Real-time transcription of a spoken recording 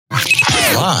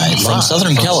Live from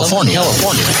Southern California.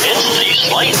 It's the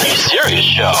Slightly Serious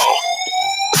Show.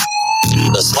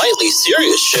 The Slightly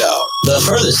Serious Show. The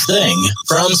furthest thing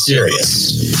from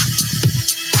serious.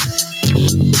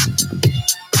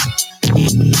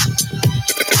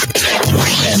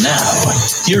 And now,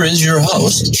 here is your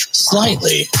host,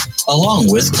 Slightly,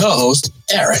 along with co-host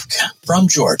Eric from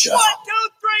Georgia. 1, 2,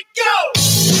 3, go!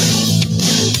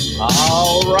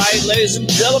 All right, ladies and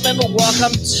gentlemen,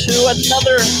 welcome to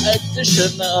another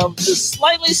edition of the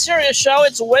Slightly Serious Show.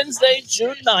 It's Wednesday,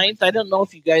 June 9th. I don't know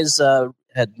if you guys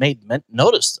had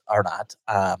noticed or not.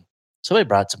 Somebody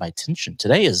brought it to my attention.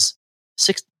 Today is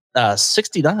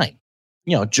 69.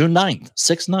 June 9th,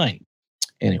 6-9.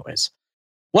 Anyways,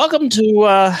 welcome to,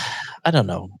 I don't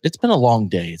know. It's been a long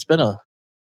day. It's been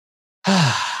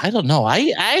I don't know.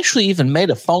 I actually even made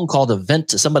a phone call to vent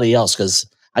to somebody else because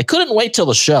I couldn't wait till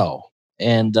the show.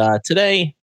 And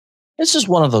today, it's just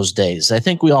one of those days. I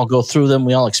think we all go through them.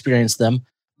 We all experience them.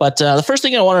 But the first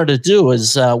thing I wanted to do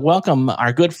is welcome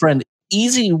our good friend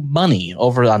Easy Money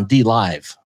over on D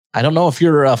Live. I don't know if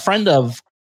you're a friend of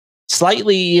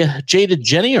Slightly Jaded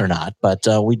Jenny or not, but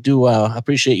we do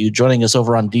appreciate you joining us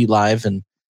over on D Live. And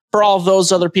for all of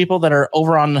those other people that are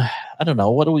over on, I don't know,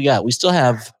 what do we got? We still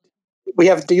have... We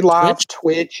have D Live,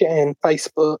 Twitch, and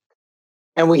Facebook.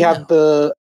 And we have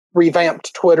the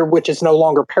revamped Twitter, which is no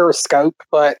longer Periscope,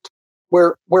 but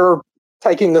we're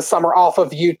taking the summer off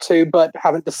of YouTube, but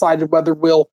haven't decided whether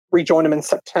we'll rejoin them in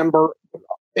September.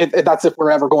 That's if we're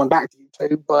ever going back to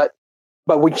YouTube, but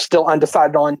we're still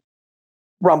undecided on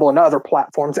Rumble and other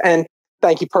platforms. And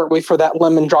thank you, Pertwee, for that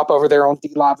lemon drop over there on D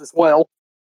Live as well.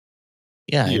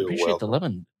 Yeah, I appreciate the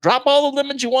lemon. Drop all the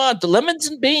lemons you want. The lemons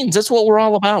and beans. That's what we're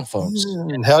all about, folks.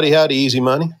 And howdy, Easy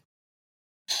Money.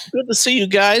 Good to see you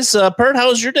guys. Pert,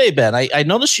 how's your day been? I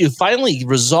noticed you finally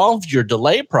resolved your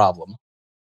delay problem.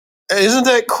 Isn't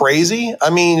that crazy?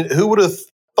 I mean, who would have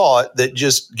thought that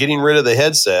just getting rid of the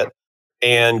headset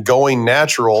and going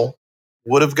natural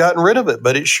would have gotten rid of it?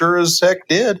 But it sure as heck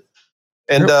did.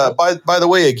 And by the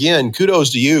way, again,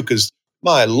 kudos to you because,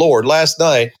 my Lord, last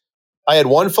night I had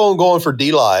one phone going for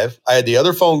D Live. I had the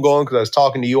other phone going because I was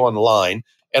talking to you on the line.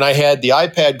 And I had the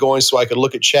iPad going so I could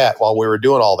look at chat while we were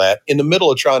doing all that in the middle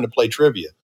of trying to play trivia.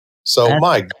 So,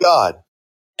 my God.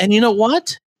 And you know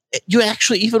what? You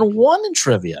actually even won in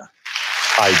trivia.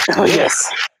 I did. Oh, yes.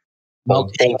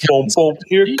 Boom, boom, boom.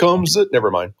 Here comes it.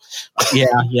 Never mind. Yeah.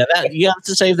 That, you have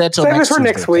to save that till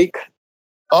next week.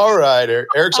 All right.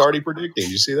 Eric's already predicting.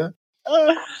 You see that?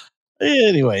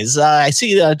 Anyways, I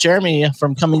see Jeremy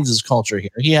from Cummings' Culture here.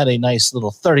 He had a nice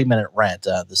little 30-minute rant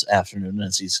this afternoon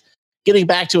as he's getting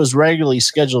back to his regularly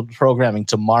scheduled programming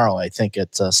tomorrow, I think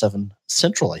at 7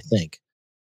 Central, I think.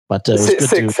 But it was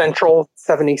 6 Central,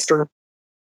 7 Eastern.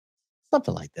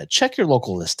 Something like that. Check your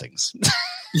local listings.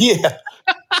 Yeah.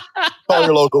 Call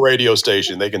your local radio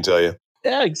station. They can tell you.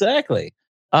 Yeah, exactly.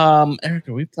 Eric,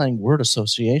 are we playing word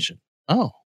association? Oh,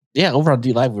 yeah. Over on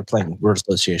D Live, we're playing word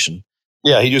association.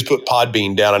 Yeah, he just put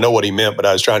Podbean down. I know what he meant, but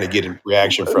I was trying to get a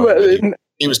reaction from him.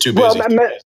 He was too busy.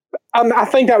 I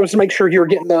think that was to make sure you were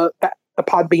getting the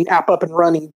Podbean app up and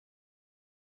running.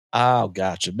 Oh,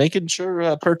 gotcha. Making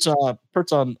sure Pert's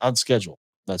on schedule.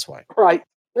 That's why. Right.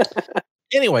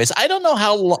 Anyways, I don't know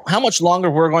how much longer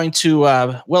we're going to.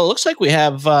 Well, it looks like we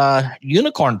have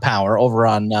unicorn power over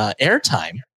on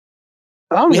Airtime.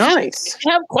 Oh, nice.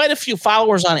 We have quite a few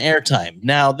followers on Airtime.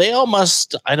 Now, they all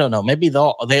must, I don't know, maybe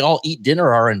they all eat dinner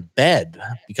or are in bed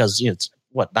because it's,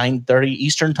 9:30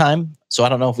 Eastern time? So I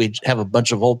don't know if we have a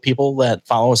bunch of old people that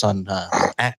follow us on,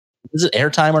 is it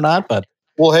Airtime or not? But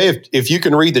well, hey, if you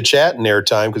can read the chat in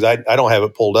Airtime, because I don't have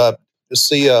it pulled up, just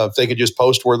see if they could just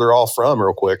post where they're all from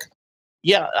real quick.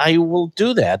 Yeah, I will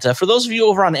do that. For those of you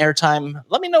over on Airtime,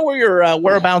 let me know where your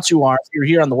whereabouts you are. If you're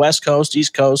here on the West Coast,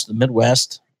 East Coast, the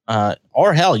Midwest,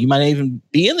 or hell, you might even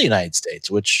be in the United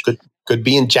States, which could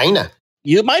be in China.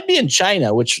 You might be in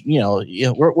China, which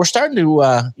we're starting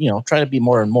to try to be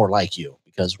more and more like you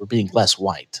because we're being less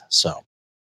white. So,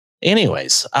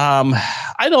 anyways,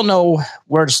 I don't know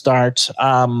where to start.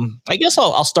 I guess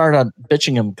I'll start on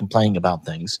bitching and complaining about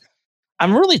things.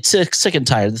 I'm really sick and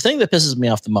tired. The thing that pisses me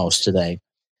off the most today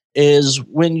is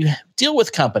when you deal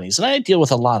with companies, and I deal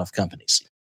with a lot of companies,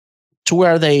 to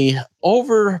where they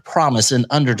overpromise and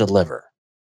underdeliver.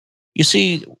 You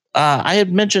see, I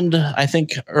had mentioned, I think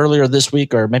earlier this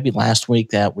week or maybe last week,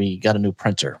 that we got a new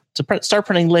printer to start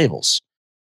printing labels.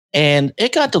 And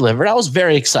it got delivered. I was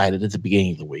very excited at the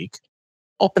beginning of the week.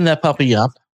 Opened that puppy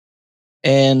up,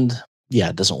 and yeah,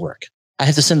 it doesn't work. I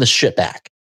had to send the shit back.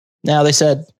 Now they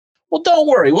said, well, don't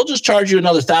worry. We'll just charge you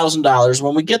another $1,000.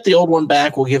 When we get the old one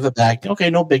back, we'll give it back. Okay,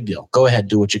 no big deal. Go ahead,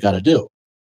 do what you got to do.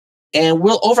 and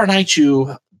we'll overnight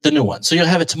you the new one. So you'll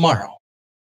have it tomorrow.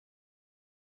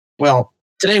 Well,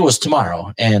 today was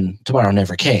tomorrow, and tomorrow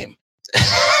never came.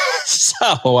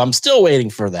 So I'm still waiting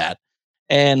for that.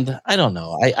 And I don't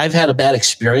know. I've had a bad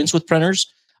experience with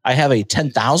printers. I have a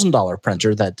 $10,000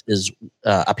 printer that is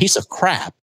a piece of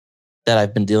crap that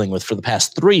I've been dealing with for the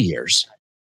past 3 years.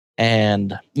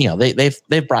 And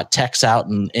they've brought techs out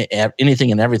and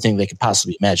anything and everything they could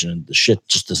possibly imagine, and the shit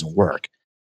just doesn't work.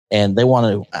 And they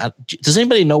want to. Does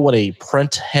anybody know what a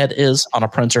print head is on a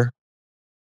printer?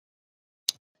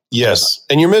 Yes,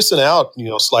 and you're missing out.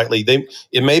 Slightly.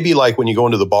 It may be like when you go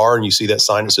into the bar and you see that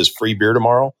sign that says "free beer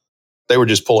tomorrow." They were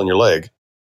just pulling your leg.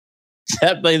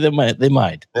 They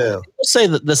might. Yeah. I'll say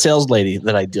that the sales lady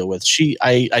that I deal with,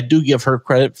 I do give her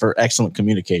credit for excellent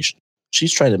communication.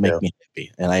 She's trying to make me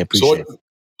happy, and I appreciate it.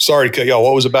 Sorry to cut y'all.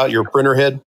 What was about your printer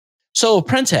head? So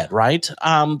print head, right?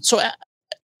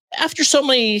 After so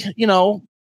many,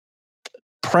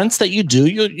 prints that you do,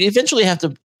 you eventually have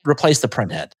to replace the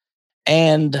print head.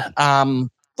 And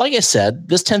like I said,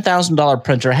 this $10,000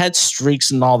 printer had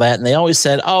streaks and all that, and they always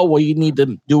said, "Oh, well, you need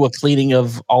to do a cleaning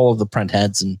of all of the print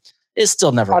heads," and it's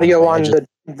still never audio on the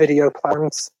video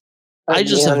platforms. I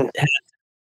just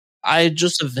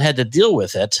have had to deal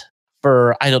with it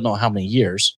for I don't know how many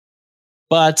years.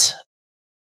 But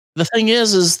the thing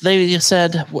is they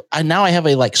said now I have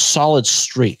a solid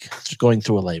streak going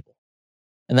through a label,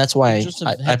 and that's why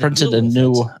I printed a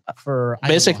new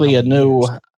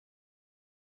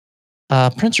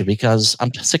printer, because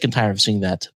I'm sick and tired of seeing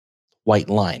that white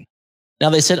line. Now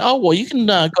they said, "Oh, well, you can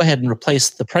go ahead and replace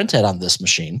the print head on this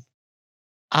machine.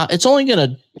 You're only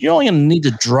gonna need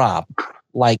to drop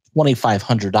like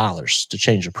 $2,500 to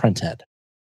change a print head."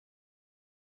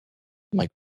 I'm like,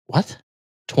 what?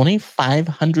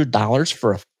 $2,500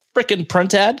 for a freaking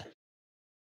print head?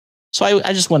 So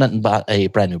I just went out and bought a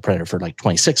brand new printer for like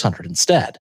 $2,600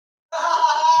 instead.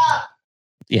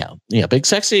 Yeah, Big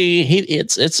Sexy.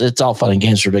 It's all fun and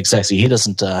games for Big Sexy. He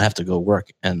doesn't have to go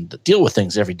work and deal with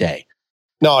things every day.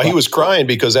 No, he was crying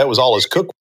because that was all his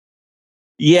cook.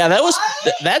 Yeah,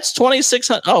 that's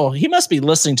 $2,600. Oh, he must be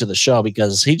listening to the show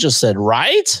because he just said,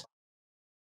 right?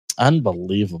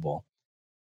 Unbelievable.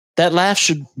 That laugh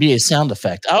should be a sound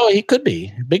effect. Oh, he could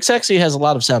be. Big Sexy has a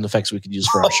lot of sound effects we could use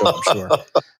for our show, I'm sure.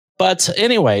 But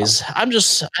anyways, I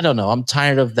don't know. I'm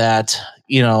tired of that.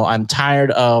 I'm tired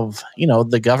of,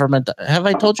 the government. Have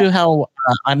I told you how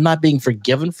I'm not being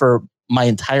forgiven for my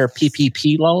entire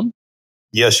PPP loan?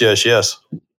 Yes.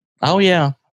 Oh,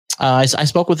 yeah. I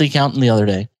spoke with the accountant the other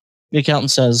day. The accountant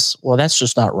says, well, that's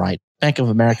just not right. Bank of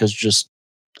America is just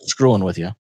screwing with you.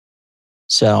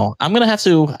 So I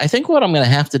think what I'm going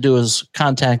to have to do is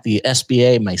contact the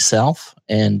SBA myself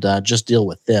and just deal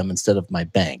with them instead of my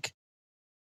bank.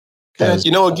 Yeah,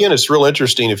 again, it's real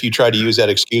interesting if you try to use that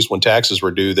excuse when taxes were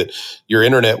due that your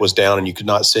internet was down and you could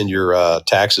not send your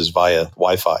taxes via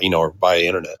Wi-Fi, or via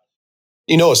internet.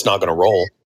 It's not going to roll.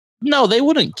 No, they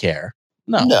wouldn't care.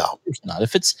 No, it's not.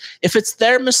 If it's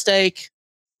their mistake,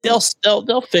 they'll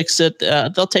fix it.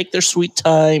 They'll take their sweet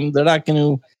time. They're not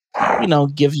going to,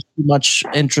 give you too much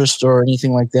interest or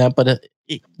anything like that. But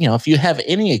if you have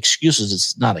any excuses,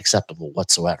 it's not acceptable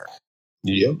whatsoever.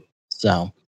 Yeah.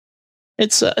 So.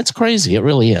 It's crazy. It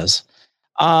really is.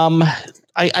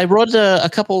 I wrote a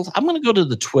couple. I'm going to go to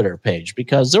the Twitter page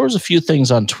because there was a few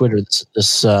things on Twitter.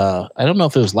 This I don't know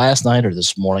if it was last night or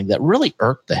this morning that really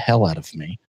irked the hell out of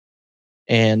me.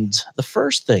 And the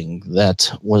first thing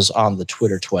that was on the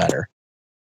Twitter,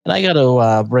 and I got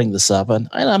to bring this up, and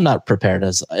I'm not prepared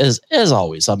as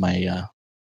always on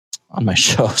my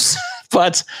shows,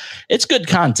 but it's good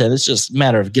content. It's just a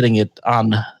matter of getting it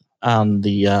on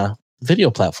the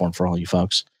video platform for all you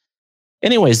folks.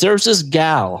 Anyways, there's this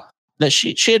gal that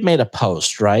she had made a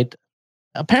post, right?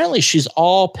 Apparently she's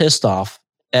all pissed off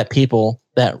at people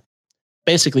that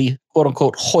basically, quote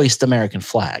unquote, hoist American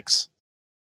flags.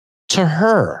 To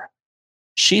her,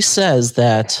 she says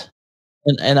that,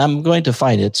 and I'm going to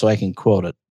find it so I can quote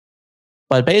it.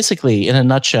 But basically, in a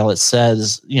nutshell, it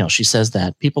says, she says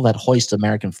that people that hoist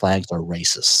American flags are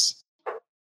racist.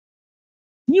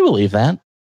 Can you believe that?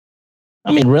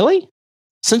 I mean, really?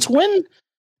 Since when,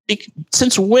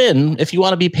 if you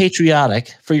want to be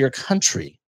patriotic for your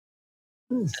country,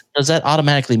 does that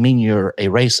automatically mean you're a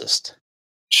racist?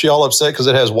 She all upset because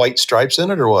it has white stripes in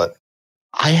it or what?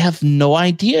 I have no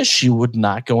idea. She would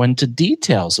not go into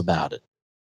details about it.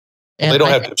 And they don't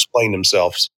have to explain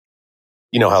themselves.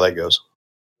 You know how that goes.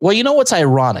 Well, you know what's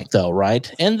ironic though,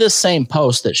 right? In this same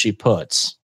post that she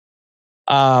puts,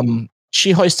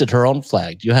 she hoisted her own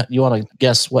flag. You want to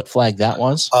guess what flag that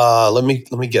was? Let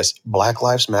me guess. Black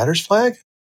Lives Matters flag?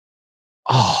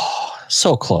 Oh,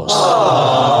 So close.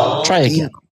 Oh. Try again.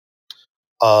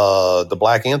 The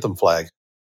Black Anthem flag.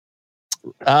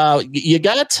 You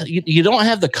don't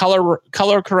have the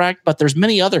color correct, but there's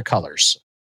many other colors.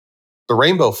 The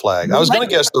rainbow flag. I was going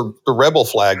to guess the rebel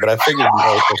flag, but I figured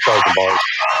the stars and bars.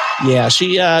 Yeah,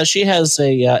 she has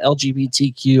a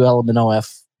LGBTQ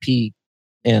LMNOFP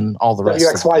and all the rest.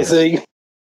 WXYZ.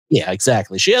 Yeah,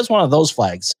 exactly. She has one of those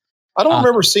flags. I don't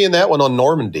remember seeing that one on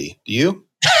Normandy. Do you?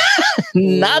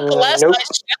 Not the last time I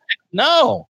checked.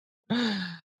 No.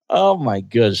 Oh my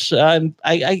gosh. How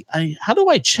do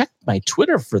I check my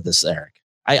Twitter for this, Eric?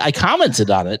 I commented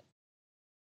on it.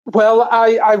 Well,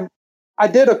 I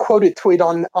did a quoted tweet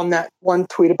on that one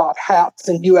tweet about hats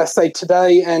in USA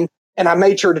Today, and I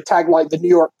made sure to tag like the New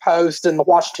York Post and the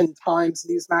Washington Times,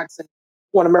 Newsmax, and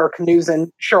One American News,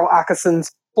 and Cheryl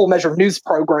Atkinson's Full Measure News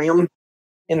program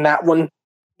in that one,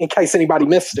 in case anybody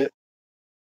missed it.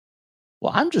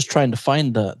 Well, I'm just trying to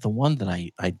find the one that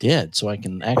I did so I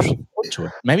can actually go to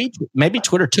it. Maybe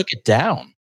Twitter took it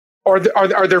down. Or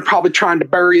they're probably trying to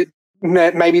bury it,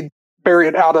 maybe bury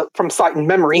it out from sight and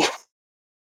memory.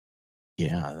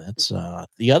 Yeah, that's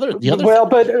the other. Well,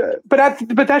 but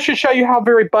that should show you how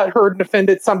very butthurt and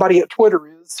offended somebody at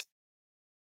Twitter is.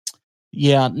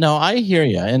 Yeah, no, I hear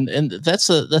you, and that's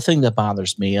the thing that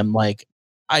bothers me. I'm like,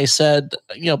 I said,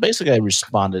 basically, I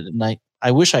responded, and I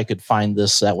wish I could find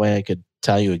this that way. I could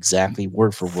tell you exactly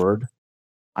word for word.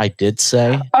 I did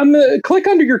say. Click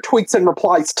under your tweets and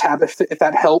replies tab if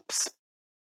that helps.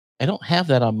 I don't have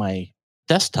that on my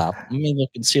desktop. Let me look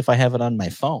and see if I have it on my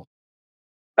phone.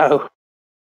 Oh.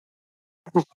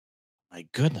 My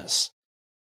goodness.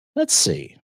 Let's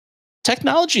see.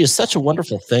 Technology is such a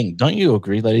wonderful thing. Don't you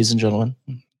agree, ladies and gentlemen?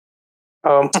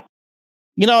 And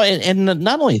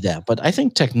not only that, but I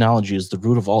think technology is the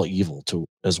root of all evil too,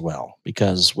 as well.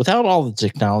 Because without all the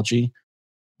technology,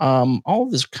 all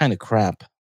of this kind of crap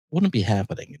wouldn't be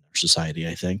happening in our society,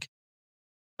 I think.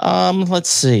 Let's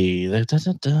see.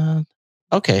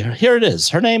 Okay, here it is.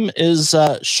 Her name is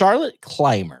Charlotte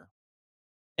Clymer.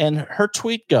 And her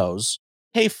tweet goes,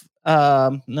 hey,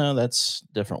 no, that's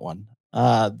a different one.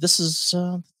 This is,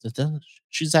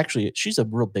 she's a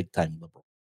real big time liberal.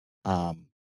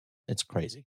 It's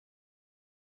crazy.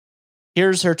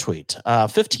 Here's her tweet,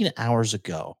 15 hours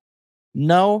ago.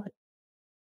 No,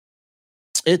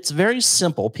 it's very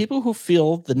simple. People who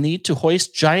feel the need to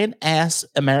hoist giant ass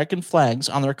American flags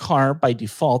on their car by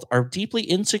default are deeply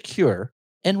insecure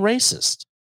and racist.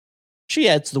 She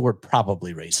adds the word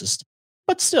probably racist.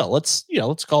 But still, let's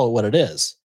call it what it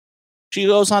is. She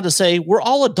goes on to say, we're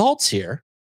all adults here.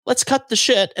 Let's cut the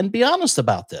shit and be honest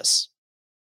about this.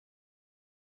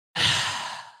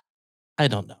 I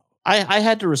don't know. I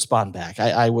had to respond back.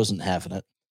 I wasn't having it.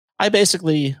 I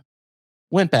basically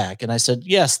went back and I said,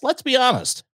 yes, let's be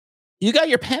honest. You got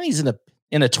your panties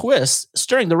in a twist,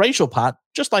 stirring the racial pot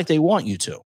just like they want you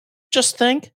to. Just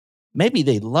think, maybe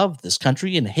they love this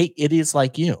country and hate idiots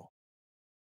like you.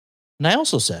 And I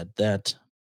also said that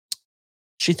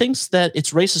she thinks that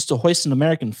it's racist to hoist an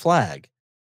American flag.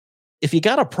 If you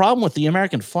got a problem with the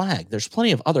American flag, there's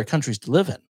plenty of other countries to live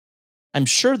in. I'm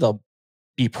sure they'll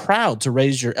be proud to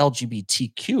raise your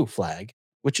LGBTQ flag,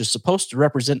 which is supposed to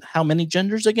represent how many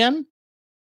genders again?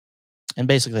 And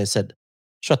basically I said,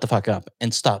 shut the fuck up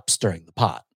and stop stirring the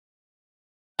pot.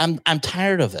 I'm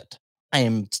tired of it. I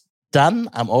am done.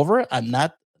 I'm over it.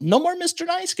 No more Mr.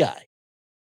 Nice Guy.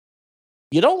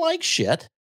 You don't like shit.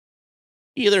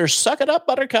 Either suck it up,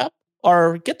 buttercup,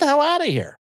 or get the hell out of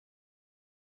here.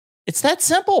 It's that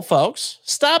simple, folks.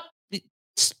 Stop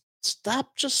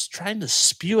just trying to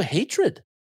spew hatred.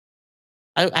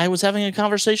 I was having a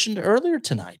conversation earlier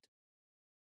tonight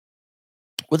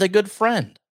with a good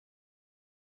friend.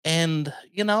 And,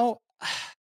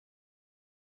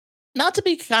 not to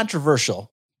be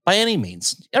controversial by any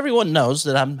means, everyone knows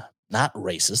that I'm not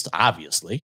racist,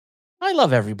 obviously. I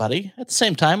love everybody. At the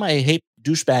same time, I hate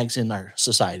douchebags in our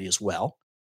society as well.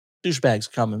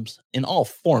 Douchebags come in all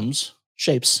forms,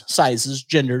 shapes, sizes,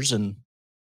 genders, and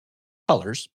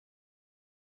colors.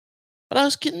 But I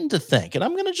was getting to think, and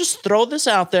I'm going to just throw this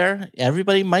out there.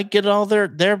 Everybody might get all their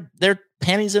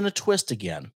panties in a twist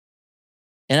again.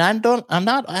 And I'm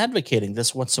not advocating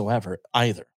this whatsoever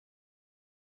either.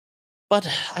 But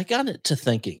I got it to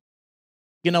thinking,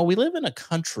 we live in a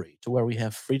country to where we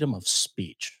have freedom of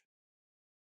speech.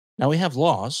 Now, we have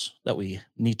laws that we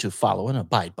need to follow and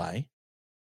abide by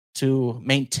to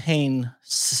maintain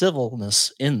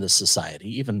civilness in the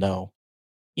society, even though,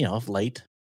 of late,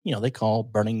 they call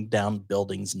burning down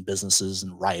buildings and businesses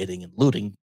and rioting and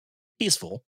looting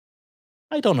peaceful.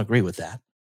 I don't agree with that.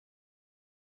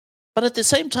 But at the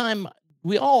same time,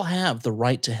 we all have the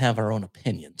right to have our own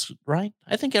opinions, right?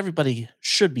 I think everybody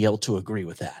should be able to agree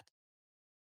with that.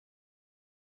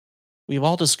 We've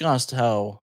all discussed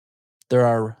how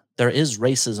there is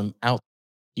racism out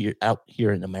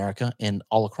here in America and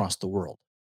all across the world.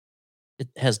 It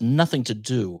has nothing to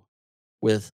do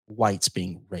with whites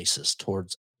being racist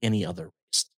towards any other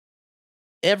race.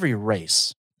 Every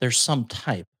race, there's some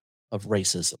type of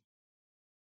racism.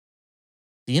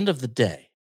 At the end of the day,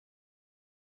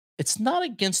 it's not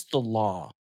against the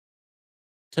law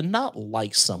to not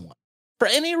like someone for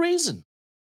any reason.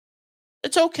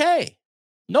 It's okay.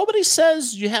 Nobody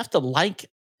says you have to like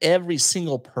every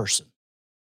single person.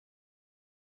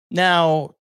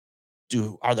 Now,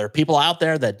 are there people out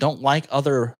there that don't like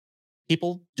other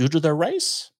people due to their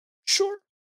race? Sure.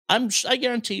 I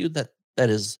guarantee you that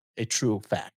is a true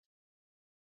fact.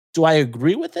 Do I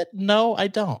agree with it? No, I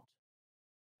don't.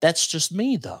 That's just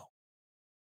me, though.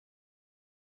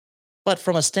 But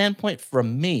from a standpoint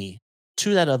from me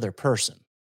to that other person,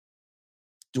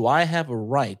 do I have a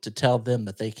right to tell them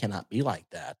that they cannot be like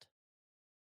that?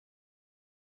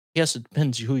 Yes, it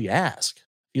depends who you ask. If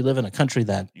you live in a country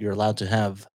that you're allowed to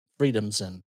have freedoms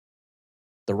and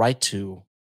the right to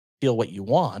feel what you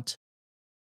want,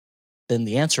 then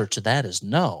the answer to that is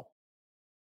no.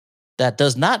 That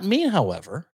does not mean,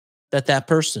 however, that that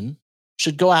person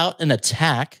should go out and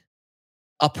attack,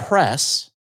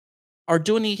 oppress, or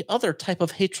do any other type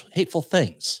of hateful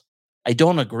things. I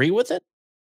don't agree with it.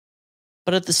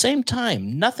 But at the same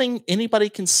time, nothing anybody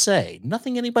can say,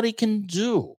 nothing anybody can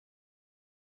do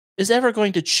is ever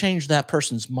going to change that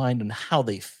person's mind and how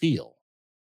they feel.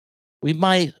 We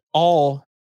might all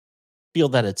feel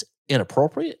that it's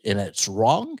inappropriate and it's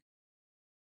wrong.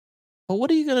 But what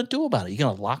are you going to do about it? Are you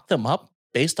going to lock them up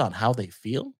based on how they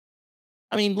feel?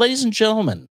 I mean, ladies and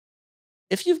gentlemen,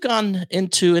 if you've gone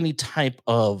into any type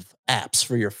of apps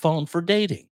for your phone for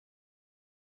dating,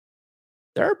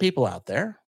 there are people out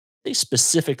there, they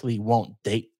specifically won't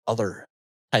date other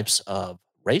types of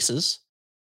races.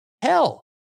 Hell,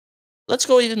 let's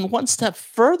go even one step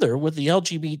further with the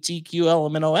LGBTQ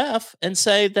LMNOF and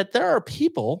say that there are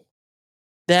people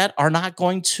that are not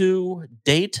going to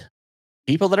date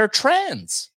people that are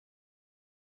trans.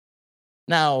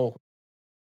 Now,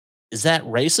 is that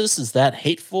racist? Is that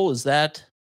hateful? Is that,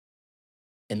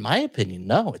 in my opinion,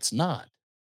 no, it's not.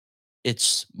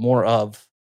 It's more of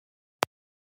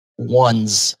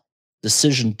one's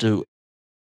decision to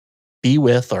be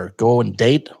with or go and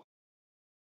date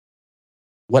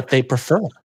what they prefer.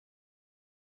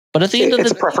 But at the end of the day,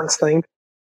 it's a preference thing.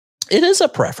 It is a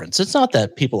preference. It's not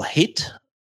that people hate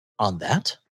on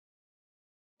that.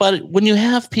 But when you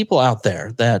have people out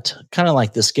there that kind of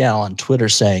like this gal on Twitter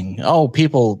saying, oh,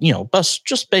 people,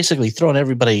 just basically throwing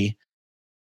everybody,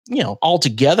 all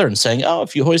together and saying, oh,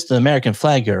 if you hoist the American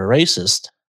flag, you're a racist.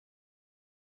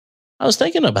 I was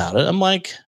thinking about it. I'm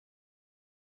like,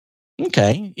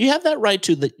 okay, you have that right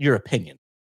to your opinion.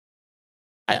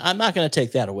 I'm not going to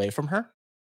take that away from her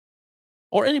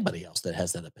or anybody else that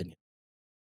has that opinion.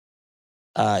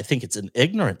 I think it's an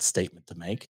ignorant statement to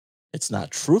make. It's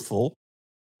not truthful,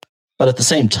 but at the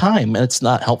same time, it's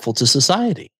not helpful to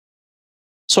society.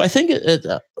 So I think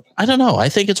I don't know. I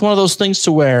think it's one of those things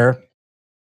to where, at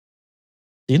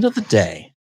the end of the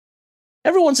day,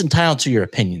 everyone's entitled to your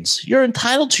opinions. You're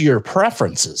entitled to your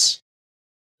preferences.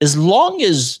 As long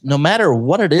as no matter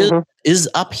what it is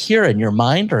up here in your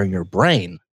mind or in your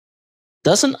brain,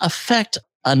 doesn't affect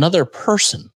another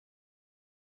person,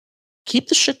 keep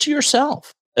the shit to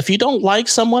yourself. If you don't like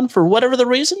someone for whatever the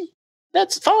reason,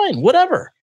 that's fine,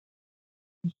 whatever.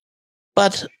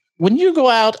 But when you go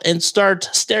out and start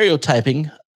stereotyping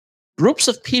groups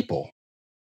of people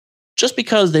just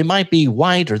because they might be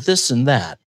white or this and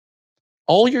that,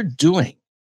 all you're doing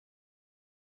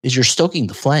is you're stoking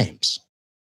the flames.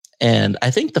 And I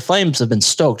think the flames have been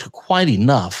stoked quite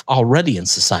enough already in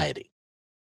society.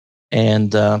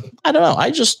 And I don't know. I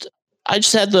just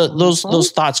had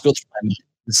those thoughts go through my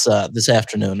mind this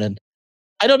afternoon, and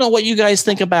I don't know what you guys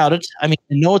think about it. I mean,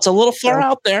 I know it's a little far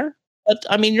out there, but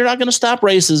I mean, you're not going to stop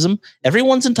racism.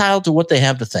 Everyone's entitled to what they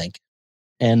have to think,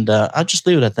 and I'll just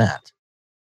leave it at that.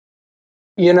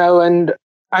 And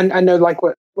I know, like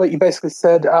what you basically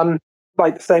said.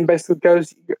 Like the saying basically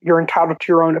goes, you're entitled to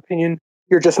your own opinion.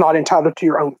 You're just not entitled to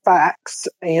your own facts.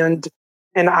 And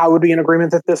I would be in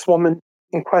agreement that this woman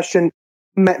in question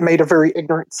made a very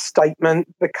ignorant statement,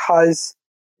 because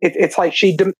it's like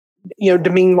she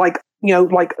demeaned like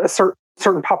a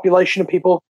certain population of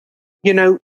people,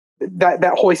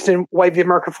 that hoist and wave the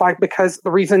American flag, because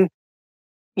the reason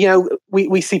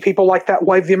we see people like that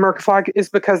wave the American flag is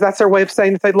because that's their way of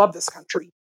saying that they love this country.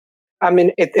 I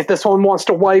mean, if this woman wants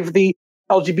to wave the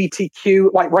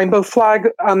LGBTQ like rainbow flag.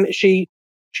 She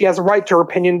has a right to her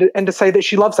opinion and to say that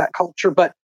she loves that culture,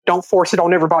 but don't force it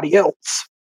on everybody else.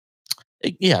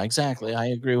 Yeah, exactly. I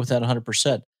agree with that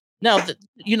 100%. Now,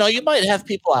 you might have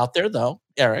people out there, though,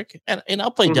 Eric, and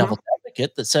I'll play devil's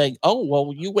advocate, that saying, "Oh,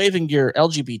 well, you waving your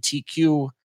LGBTQ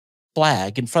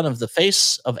flag in front of the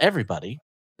face of everybody,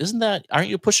 aren't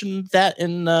you pushing that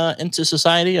into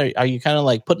society? Are you kind of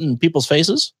like putting in people's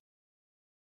faces?"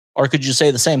 Or could you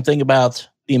say the same thing about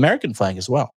the American flag as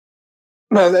well?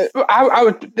 No, I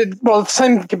would. Well, the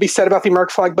same could be said about the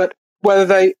American flag, but whether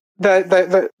they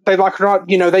like it or not,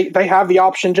 they have the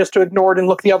option just to ignore it and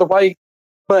look the other way.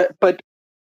 But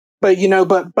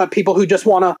people who just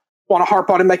want to harp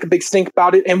on it, make a big stink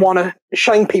about it, and want to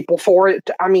shame people for it.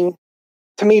 I mean,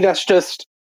 to me, that's just,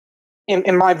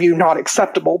 in my view, not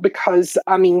acceptable. Because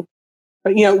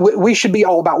we should be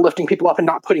all about lifting people up and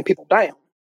not putting people down.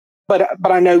 But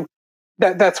I know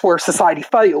that's where society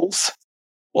fails.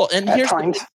 Well, and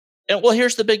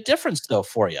here's the big difference, though,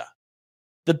 for you.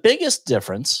 The biggest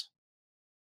difference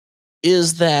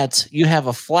is that you have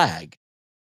a flag.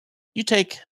 You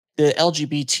take the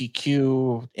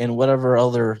LGBTQ and whatever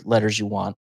other letters you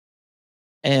want,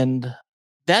 and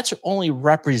that's only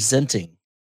representing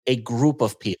a group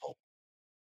of people.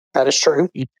 That is true.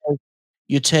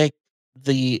 You take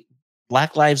the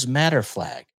Black Lives Matter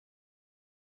flag.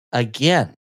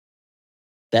 Again,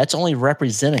 that's only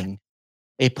representing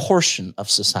a portion of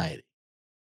society.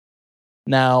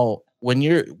 Now, when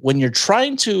you're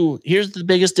trying to, here's the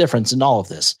biggest difference in all of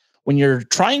this. When you're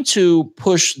trying to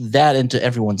push that into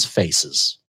everyone's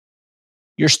faces,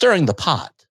 you're stirring the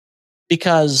pot,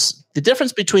 because the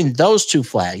difference between those two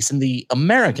flags and the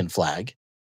American flag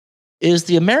is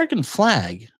the American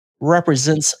flag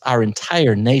represents our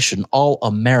entire nation, all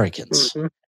Americans. Mm-hmm.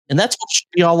 And that's what it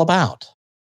should be all about.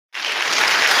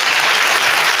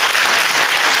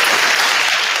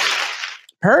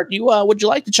 Hurt, would you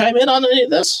like to chime in on any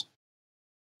of this?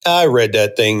 I read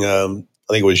that thing. I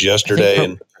think it was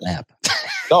yesterday.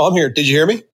 No, I'm here. Did you hear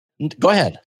me? Go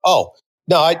ahead. Oh,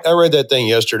 no, I read that thing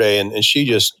yesterday, and she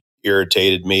just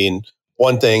irritated me. And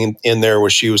one thing in there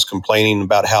was she was complaining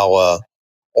about how,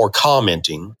 or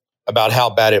commenting about how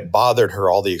bad it bothered her,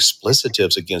 all the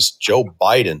explicitives against Joe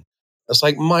Biden. It's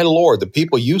like, my Lord, the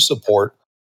people you support,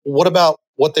 what about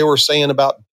what they were saying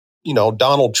about,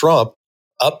 Donald Trump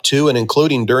up to and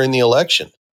including during the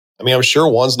election? I mean, I'm sure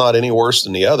one's not any worse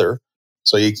than the other.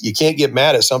 So you can't get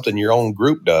mad at something your own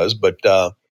group does. But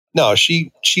no,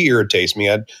 she irritates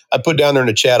me. I put down there in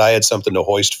the chat, I had something to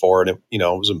hoist for, and it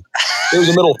was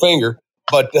a middle finger.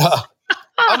 But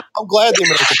I'm glad the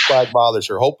American flag bothers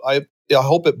her. I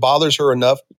hope it bothers her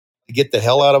enough to get the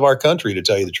hell out of our country, to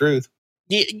tell you the truth.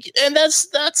 Yeah, and that's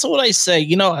what I say.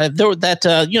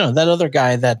 That other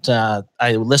guy that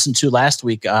I listened to last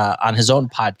week on his own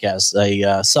podcast,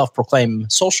 a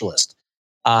self-proclaimed socialist,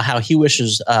 how he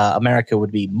wishes America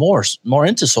would be more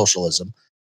into socialism,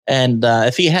 and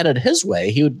if he had it his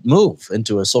way, he would move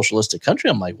into a socialistic country.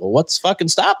 I'm like, well, what's fucking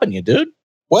stopping you, dude?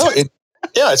 Well,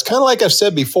 it's kind of like I've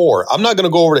said before. I'm not going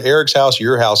to go over to Eric's house or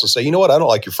your house and say, you know what, I don't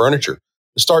like your furniture,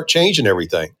 and start changing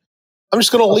everything. I'm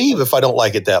just going to leave if I don't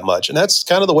like it that much. And that's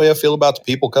kind of the way I feel about the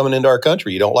people coming into our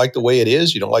country. You don't like the way it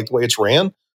is. You don't like the way it's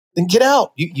ran. Then get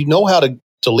out. You know how to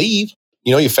leave.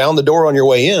 You found the door on your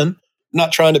way in. I'm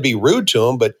not trying to be rude to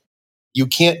them, but you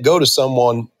can't go to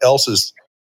someone else's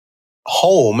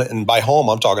home. And by home,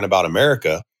 I'm talking about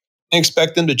America, and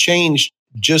expect them to change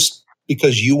just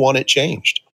because you want it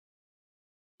changed.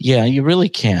 Yeah, you really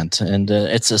can't. And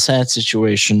it's a sad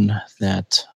situation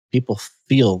that people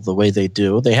feel the way they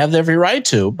do. They have every right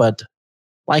to, but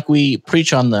like we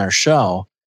preach on our show,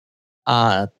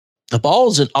 the ball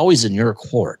is always in your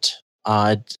court.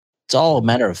 It's all a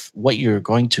matter of what you're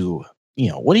going to,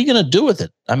 what are you going to do with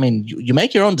it? I mean, you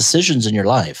make your own decisions in your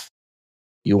life.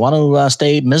 You want to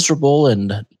stay miserable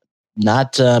and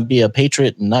not be a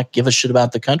patriot and not give a shit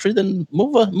about the country, then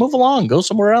move along, go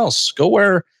somewhere else, go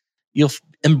where you'll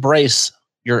embrace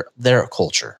their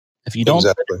culture. If you don't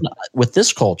exactly. With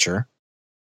this culture,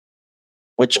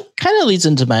 which kind of leads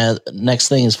into my next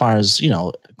thing as far as,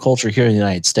 culture here in the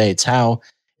United States, how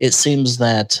it seems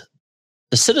that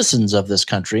the citizens of this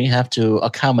country have to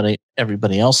accommodate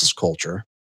everybody else's culture.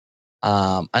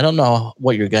 I don't know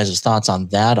what your guys' thoughts on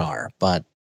that are, but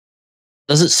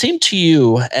does it seem to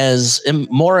you as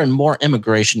more and more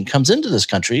immigration comes into this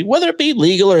country, whether it be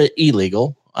legal or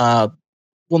illegal,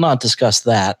 we'll not discuss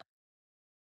that.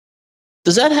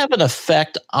 Does that have an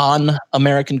effect on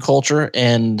American culture?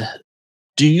 And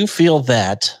do you feel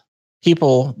that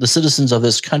people, the citizens of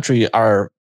this country,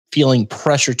 are feeling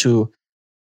pressure to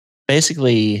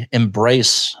basically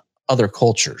embrace other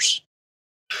cultures?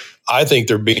 I think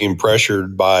they're being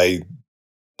pressured by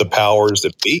the powers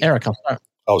that be. Eric, I'm sorry.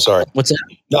 Oh, sorry. What's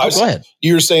that? No, go ahead.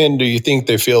 You were saying, do you think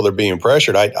they feel they're being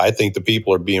pressured? I think the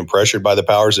people are being pressured by the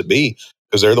powers that be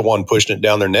because they're the one pushing it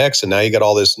down their necks. And now you got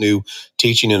all this new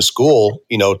teaching in school,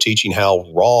 teaching how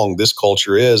wrong this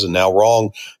culture is and how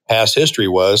wrong past history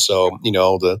was. So,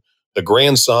 the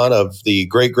grandson of the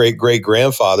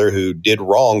great-great-great-grandfather who did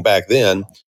wrong back then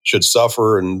should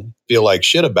suffer and feel like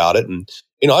shit about it. And,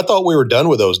 I thought we were done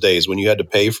with those days when you had to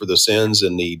pay for the sins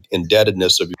and the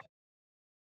indebtedness of your.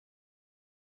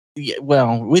 Yeah,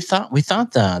 well, we thought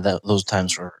that those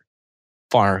times were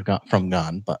far from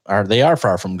gone, or they are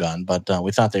far from gone. But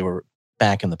we thought they were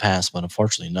back in the past. But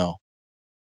unfortunately, no.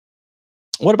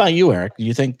 What about you, Eric? Do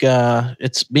you think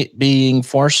it's being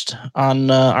forced on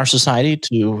our society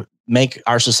to make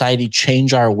our society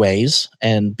change our ways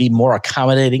and be more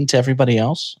accommodating to everybody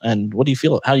else? And what do you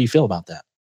feel? How do you feel about that?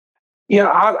 Yeah,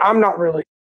 I'm not really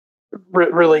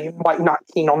like not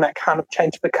keen on that kind of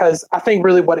change, because I think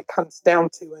really what it comes down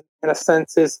to in a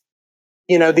sense is,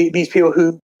 these people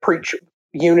who preach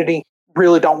unity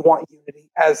really don't want unity.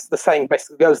 As the saying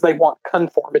basically goes, they want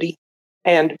conformity,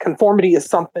 and conformity is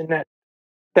something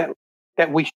that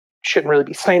we shouldn't really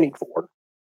be standing for.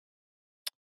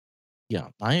 Yeah,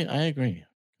 I agree.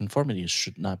 Conformity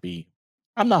should not be.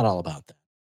 I'm not all about that.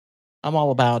 I'm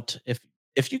all about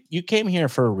if you came here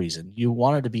for a reason, you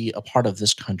wanted to be a part of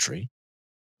this country,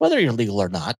 whether you're legal or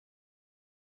not.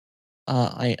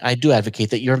 I do advocate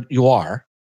that you are,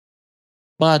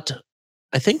 but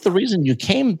I think the reason you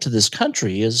came to this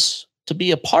country is to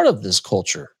be a part of this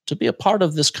culture, to be a part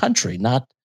of this country, not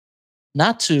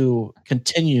to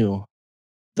continue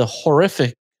the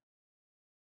horrific.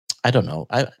 I don't know.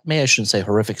 I shouldn't say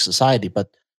horrific society, but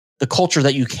the culture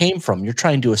that you came from. You're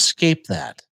trying to escape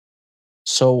that.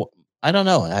 So I don't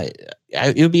know.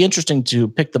 It would be interesting to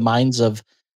pick the minds of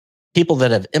people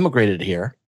that have immigrated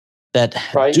here that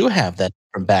do have that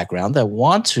different background, that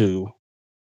want to,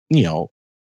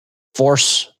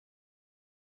 force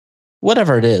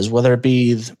whatever it is, whether it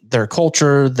be their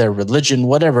culture, their religion,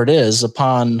 whatever it is,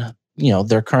 upon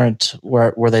their current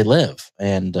where they live.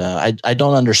 And I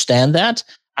don't understand that.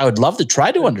 I would love to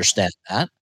try to understand that,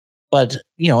 but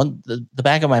in the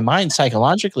back of my mind,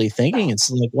 psychologically thinking,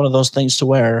 it's like one of those things to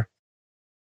where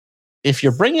if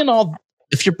you're bringing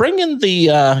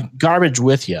the garbage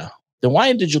with you, then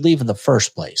why did you leave in the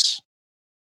first place?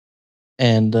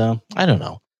 And I don't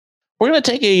know. We're going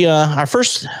to take our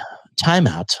first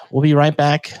timeout. We'll be right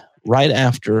back right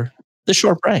after the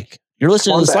short break. You're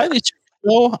listening to the Slightly Serious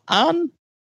Show on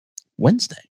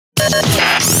Wednesday.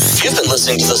 You've been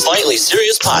listening to the Slightly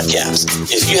Serious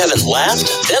Podcast. If you haven't laughed,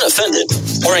 been offended,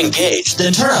 or engaged,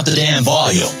 then turn up the damn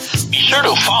volume. Be sure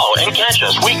to follow and catch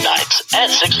us weeknights at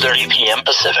 6:30 p.m.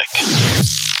 Pacific.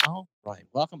 All right.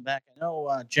 Welcome back. I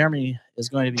know Jeremy's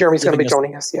going to be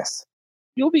joining us, yes.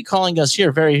 You'll be calling us here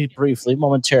very briefly,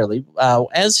 momentarily.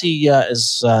 As he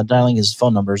is dialing his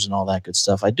phone numbers and all that good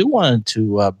stuff, I do want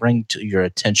to bring to your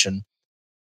attention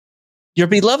your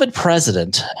beloved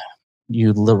president,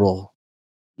 you liberal,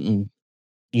 you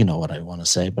know what I want to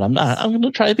say, but I'm not. I'm going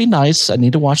to try to be nice. I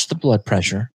need to watch the blood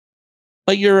pressure.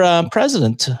 But your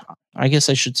president, I guess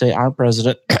I should say our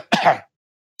president,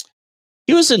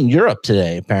 he was in Europe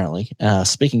today, apparently,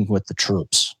 speaking with the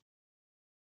troops.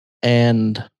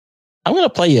 And I'm going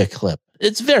to play you a clip.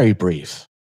 It's very brief,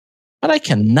 but I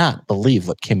cannot believe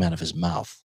what came out of his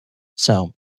mouth.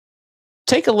 So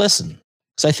take a listen,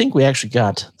 because I think we actually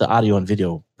got the audio and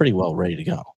video pretty well ready to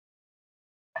go.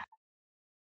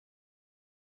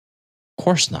 Of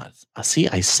course not. See,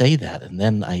 I say that, and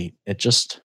then it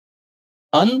just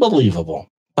unbelievable.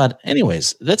 But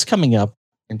anyways, that's coming up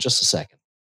in just a second.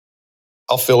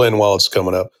 I'll fill in while it's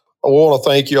coming up. I want to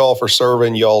thank you all for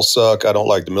serving. Y'all suck. I don't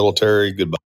like the military.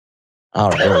 Goodbye. All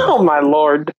right. Oh, my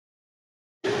Lord.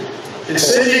 And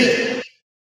Cindy,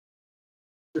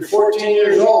 you're 14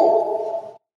 years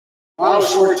old. I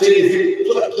was 14.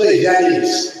 Please,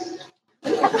 Daddies. I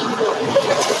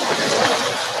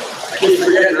keep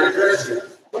forgetting our president.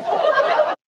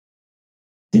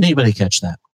 Did anybody catch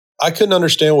that? I couldn't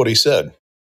understand what he said.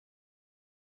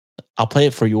 I'll play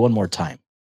it for you one more time.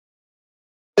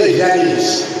 Please,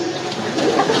 Daddies.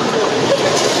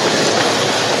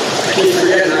 I keep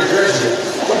forgetting our president.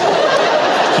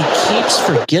 He keeps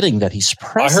forgetting that he's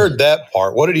president. I heard that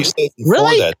part. What did he say before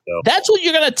really? that, though? That's what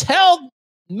you're going to tell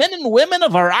men and women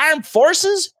of our armed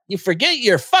forces? You forget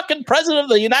you're fucking president of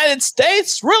the United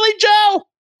States? Really, Joe?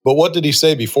 But what did he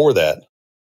say before that?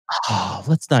 Oh,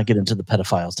 let's not get into the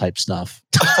pedophiles type stuff.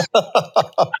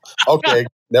 Okay,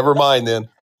 never mind then.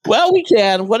 Well, we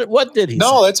can. What did he say?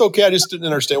 No, that's okay. I just didn't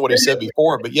understand what he said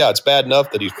before. But yeah, it's bad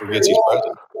enough that he forgets he's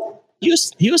president.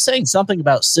 He was saying something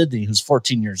about Sydney, who's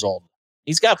 14 years old.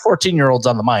 He's got 14-year-olds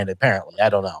on the mind, apparently. I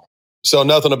don't know. So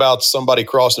nothing about somebody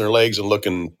crossing their legs and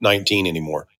looking 19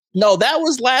 anymore. No, that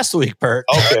was last week, Bert.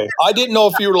 Okay. I didn't know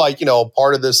if you were like,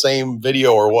 part of the same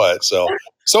video or what. So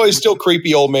he's still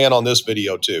creepy old man on this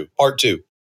video too. Part 2.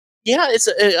 Yeah, it's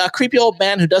a creepy old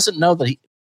man who doesn't know that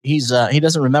he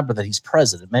doesn't remember that he's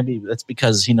president. Maybe that's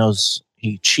because he knows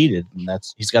he cheated, and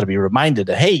he's got to be reminded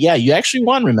that, hey, yeah, you actually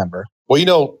won, remember? Well, you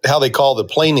know how they call the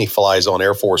plane he flies on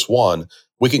Air Force One?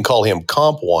 We can call him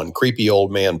Comp One, creepy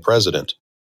old man president.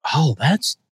 Oh, that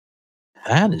is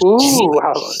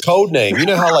code name. You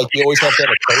know how like you always have to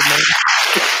have a code name?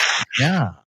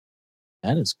 Yeah,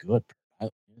 that is good.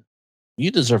 You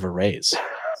deserve a raise.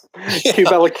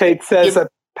 Cubella Kate says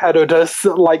that pedodus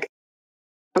like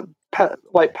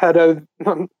pedo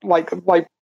like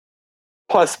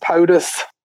plus POTUS.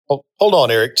 Oh, hold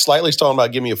on, Eric. Slightly's talking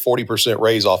about giving me a 40%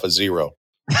 raise off of 0.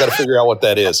 You got to figure out what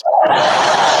that is.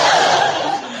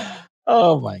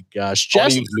 Oh my gosh,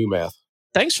 Jess, use new math.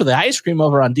 Thanks for the ice cream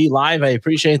over on D Live. I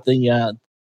appreciate the.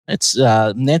 It's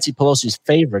Nancy Pelosi's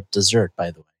favorite dessert,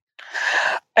 by the way.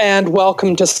 And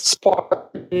welcome to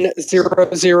Spartan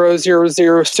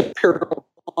 0000 Superior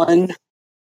 1.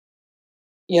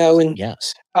 And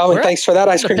yes. Oh, and thanks for that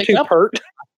ice cream too, Bert.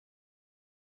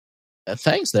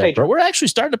 Thanks there, Bert. We're actually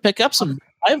starting to pick up some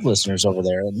live listeners over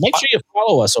there. And make sure you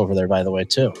follow us over there, by the way,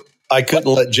 too. I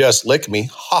couldn't let Jess lick me.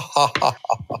 Ha, ha, ha,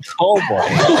 ha. Oh, boy.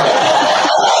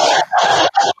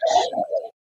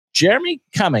 Jeremy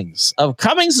Cummings of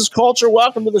Cummings' Culture.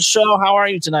 Welcome to the show. How are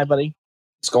you tonight, buddy?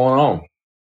 What's going on?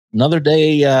 Another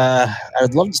day. I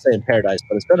would love to stay in paradise,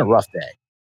 but it's been a rough day.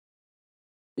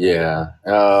 Yeah.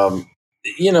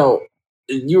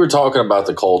 You were talking about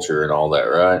the culture and all that,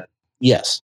 right?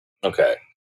 Yes. Okay.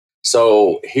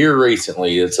 So here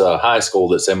recently, it's a high school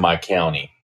that's in my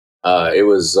county.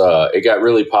 It got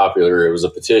really popular. It was a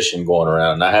petition going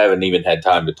around, and I haven't even had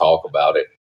time to talk about it.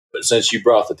 But since you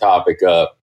brought the topic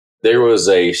up, there was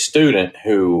a student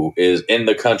who is in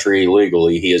the country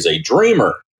illegally. He is a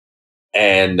dreamer.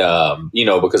 And,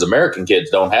 because American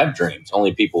kids don't have dreams.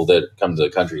 Only people that come to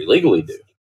the country illegally do.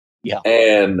 Yeah.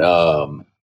 And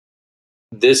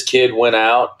this kid went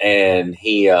out and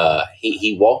he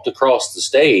walked across the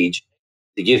stage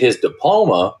to get his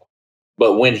diploma.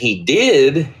 But when he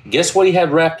did, guess what he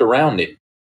had wrapped around him?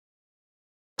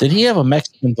 Did he have a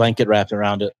Mexican blanket wrapped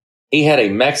around it? He had a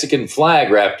Mexican flag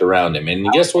wrapped around him.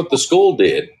 And guess what the school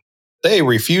did? They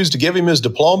refused to give him his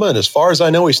diploma. And as far as I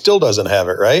know, he still doesn't have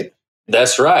it, right?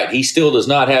 That's right. He still does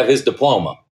not have his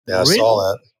diploma. Yeah, I saw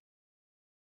that.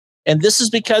 And this is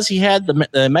because he had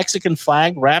the Mexican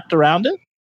flag wrapped around it?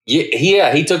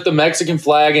 Yeah, he took the Mexican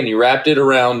flag and he wrapped it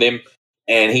around him.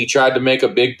 And he tried to make a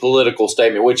big political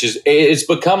statement, which it's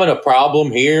becoming a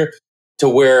problem here to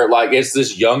where like it's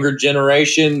this younger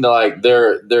generation. Like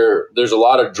there's a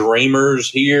lot of dreamers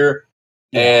here,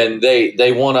 and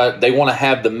they want to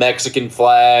have the Mexican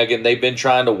flag, and they've been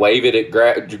trying to wave it at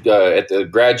the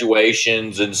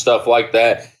graduations and stuff like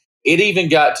that. It even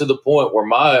got to the point where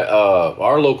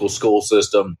our local school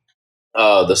system,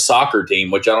 the soccer team,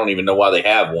 which I don't even know why they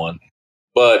have one,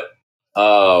 but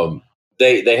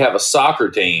They have a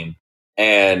soccer team,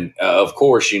 and of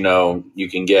course, you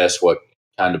can guess what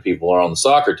kind of people are on the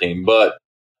soccer team. But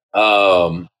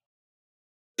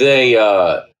they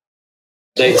were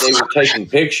taking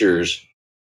pictures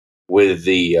with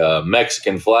the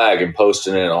Mexican flag and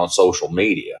posting it on social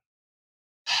media.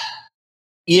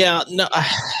 Yeah, no,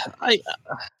 I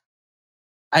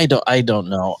don't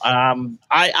know.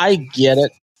 I get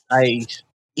it.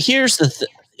 Here's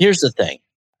the thing,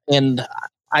 and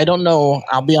I don't know.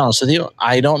 I'll be honest with you.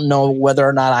 I don't know whether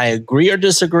or not I agree or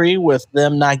disagree with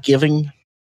them not giving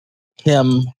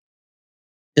him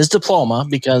his diploma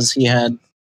because he had.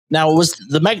 Now, was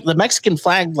the Mexican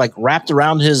flag like wrapped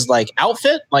around his like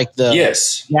outfit, like the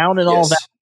gown and all that?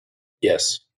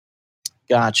 Yes.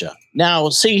 Gotcha. Now,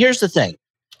 see, here's the thing.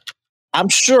 I'm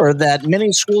sure that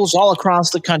many schools all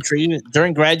across the country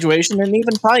during graduation and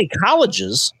even probably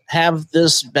colleges have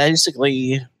this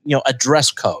basically, a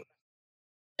dress code.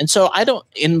 And so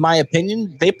in my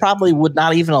opinion, they probably would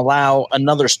not even allow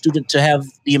another student to have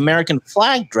the American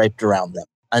flag draped around them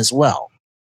as well.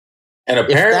 And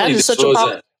apparently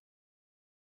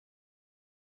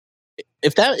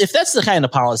if that's the kind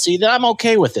of policy, then I'm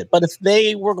okay with it. But if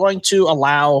they were going to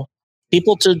allow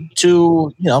people to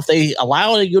if they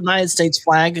allow a United States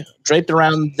flag draped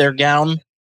around their gown,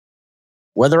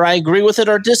 whether I agree with it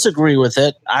or disagree with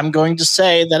it, I'm going to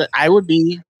say that I would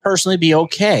personally be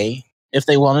okay if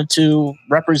they wanted to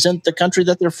represent the country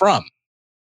that they're from.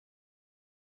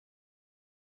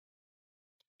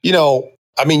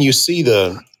 You see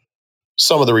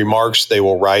some of the remarks they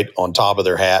will write on top of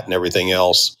their hat and everything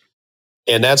else.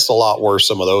 And that's a lot worse,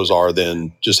 some of those are,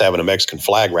 than just having a Mexican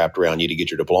flag wrapped around you to get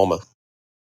your diploma.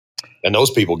 And those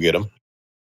people get them.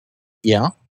 Yeah,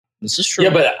 this is true.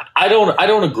 Yeah, but I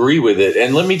don't agree with it.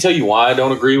 And let me tell you why I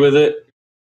don't agree with it.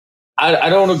 I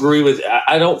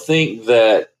don't think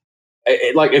that,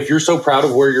 like, if you're so proud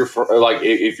of where you're from, like,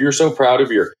 if you're so proud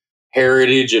of your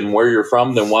heritage and where you're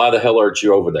from, then why the hell aren't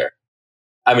you over there?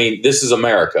 I mean, this is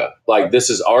America. Like, this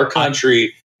is our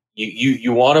country.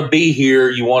 You want to be here.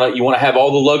 You want to have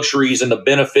all the luxuries and the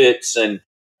benefits and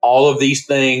all of these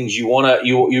things. You want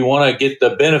to get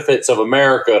the benefits of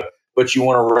America, but you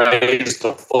want to raise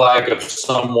the flag of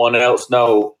someone else.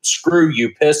 No, screw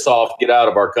you. Piss off. Get out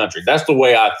of our country. That's the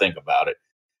way I think about it.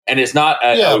 And it's not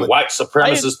a white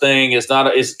supremacist thing. It's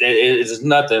not. It's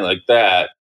nothing like that.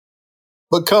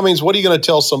 But Cummings, what are you going to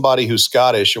tell somebody who's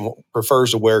Scottish and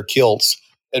prefers to wear kilts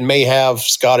and may have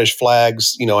Scottish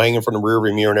flags, hanging from the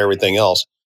rearview mirror and everything else?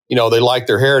 They like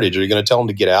their heritage. Are you going to tell them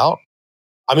to get out?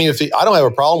 I mean, I don't have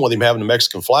a problem with him having a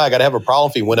Mexican flag. I'd have a problem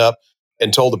if he went up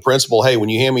and told the principal, "Hey, when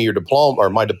you hand me your diploma or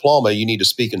my diploma, you need to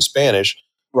speak in Spanish,"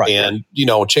 right? And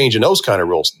changing those kind of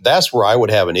rules. That's where I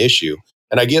would have an issue.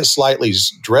 And I get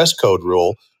Slightly's dress code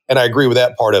rule, and I agree with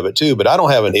that part of it too. But I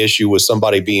don't have an issue with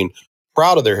somebody being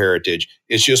proud of their heritage.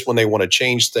 It's just when they want to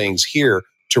change things here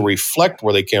to reflect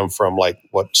where they came from, like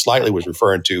what Slightly was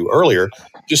referring to earlier,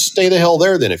 just stay the hell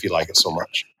there then if you like it so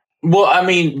much. Well, I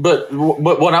mean, but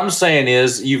what I'm saying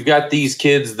is you've got these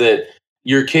kids that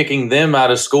you're kicking them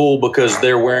out of school because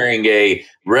they're wearing a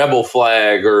rebel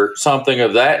flag or something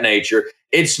of that nature.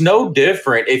 It's no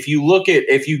different if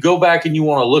you go back and you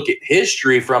want to look at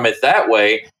history from it that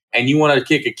way, and you want to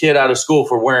kick a kid out of school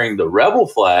for wearing the rebel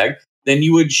flag, then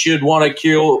you should want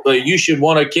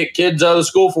to kick kids out of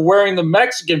school for wearing the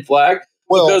Mexican flag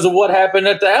because of what happened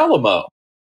at the Alamo.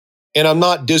 And I'm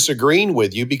not disagreeing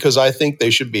with you, because I think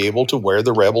they should be able to wear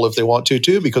the rebel if they want to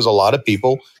too, because a lot of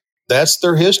people, that's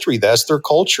their history, that's their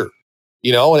culture,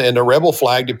 and the rebel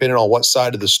flag, depending on what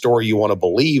side of the story you want to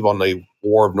believe on the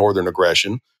War of Northern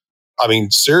Aggression. I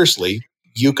mean, seriously,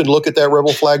 you could look at that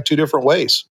rebel flag two different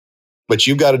ways, but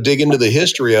you've got to dig into the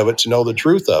history of it to know the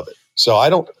truth of it. So I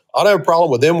don't have a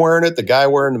problem with them wearing it, the guy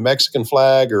wearing the Mexican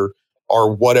flag or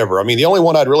whatever. I mean, the only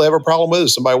one I'd really have a problem with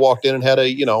is somebody walked in and had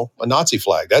a Nazi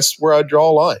flag. That's where I'd draw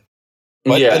a line.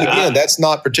 But then again, that's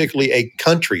not particularly a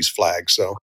country's flag.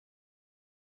 So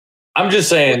I'm just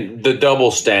saying the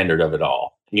double standard of it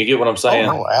all. You get what I'm saying?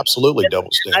 Oh, no, absolutely double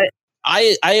standard.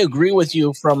 I agree with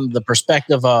you from the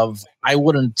perspective of I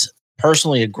wouldn't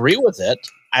personally agree with it.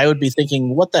 I would be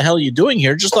thinking, what the hell are you doing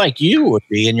here? Just like you would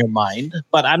be in your mind.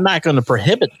 But I'm not going to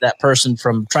prohibit that person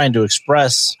from trying to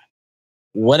express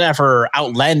whatever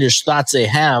outlandish thoughts they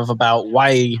have about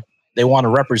why they want to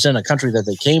represent a country that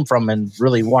they came from and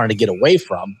really wanted to get away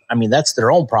from. I mean, that's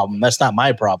their own problem. That's not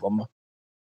my problem.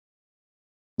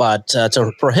 But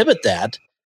to prohibit that,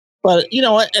 but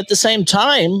at the same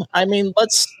time, I mean,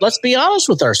 let's be honest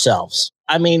with ourselves.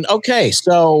 I mean, okay,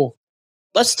 so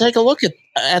let's take a look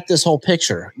at this whole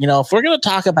picture. If we're going to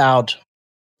talk about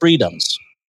freedoms,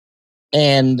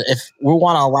 and if we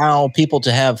want to allow people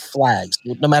to have flags,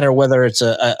 no matter whether it's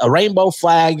a rainbow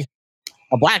flag,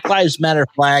 a Black Lives Matter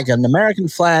flag, an American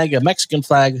flag, a Mexican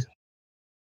flag,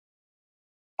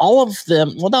 all of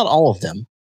them, well, not all of them,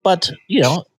 but,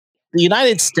 the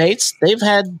United States, they've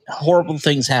had horrible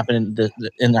things happen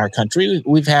in our country.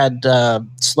 We've had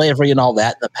slavery and all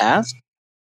that in the past.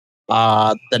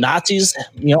 The Nazis,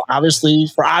 obviously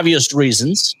for obvious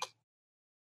reasons.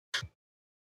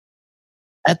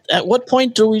 At what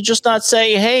point do we just not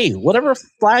say, hey, whatever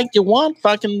flag you want,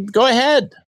 fucking go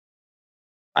ahead?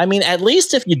 I mean, at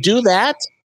least if you do that,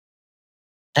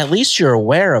 at least you're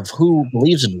aware of who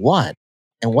believes in what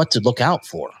and what to look out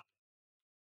for.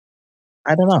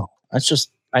 I don't know. That's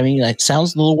just, I mean, it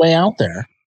sounds a little way out there.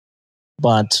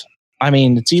 But, I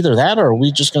mean, it's either that or are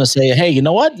we just going to say, hey, you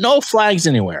know what? No flags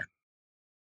anywhere.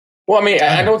 Well, I mean,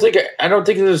 I don't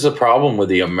think there's a problem with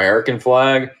the American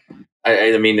flag.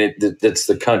 I mean, it's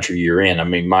the country you're in. I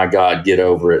mean, my God, get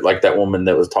over it. Like that woman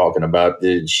that was talking about,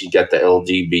 she got the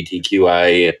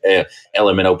LGBTQI,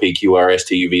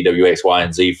 LMNOPQRSTUVWXY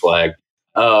and Z flag.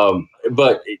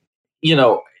 But,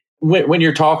 when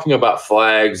you're talking about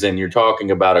flags and you're talking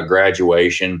about a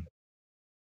graduation,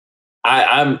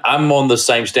 I'm on the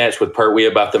same stance with Pertwee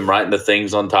about them writing the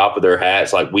things on top of their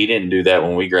hats. Like, we didn't do that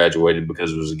when we graduated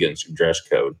because it was against the dress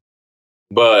code.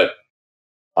 But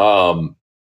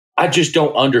I just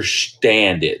don't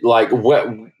understand it. Like,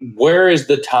 where is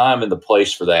the time and the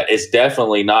place for that? It's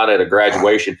definitely not at a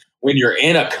graduation. When you're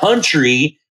in a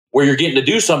country where you're getting to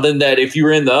do something that if you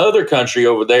were in the other country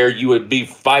over there, you would be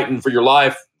fighting for your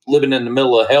life, living in the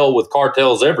middle of hell with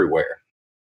cartels everywhere.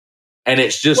 And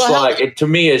it's just to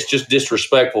me, it's just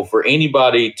disrespectful for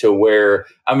anybody to wear.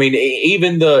 I mean,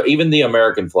 even the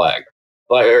American flag,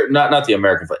 like, or not the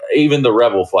American flag, even the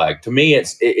rebel flag. To me,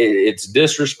 it's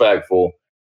disrespectful.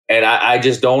 And I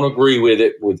just don't agree with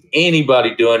it, with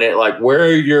anybody doing it. Like,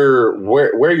 wear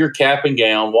your cap and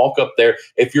gown, walk up there.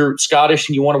 If you're Scottish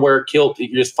and you want to wear a kilt,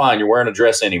 you're just fine. You're wearing a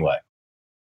dress anyway.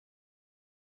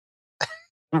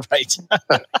 Right.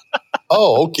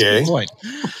 Oh, okay.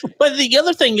 But the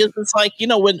other thing is, it's like,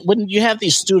 when you have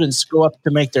these students go up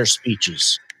to make their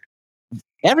speeches,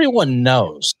 everyone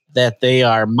knows that they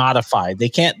are modified.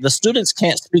 The students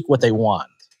can't speak what they want.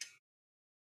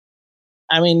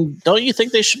 I mean, don't you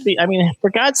think they should be? I mean, for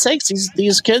God's sakes,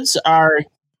 these kids are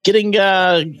getting,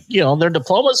 their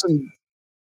diplomas, and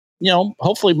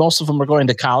hopefully most of them are going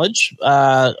to college,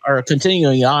 or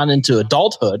continuing on into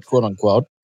adulthood, quote unquote.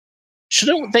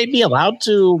 Shouldn't they be allowed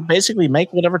to basically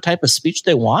make whatever type of speech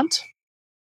they want?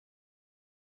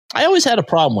 I always had a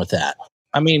problem with that.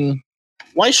 I mean,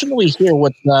 why shouldn't we hear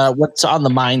what's on the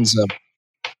minds of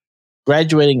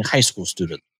graduating high school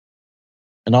students?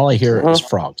 And all I hear is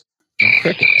frogs.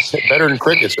 Crickets. Better than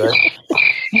crickets, right?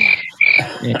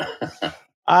 Yeah.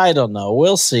 I don't know.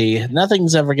 We'll see.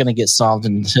 Nothing's ever going to get solved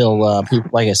until people,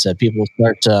 like I said, people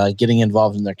start getting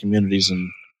involved in their communities and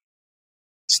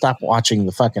stop watching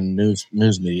the fucking news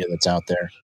media that's out there.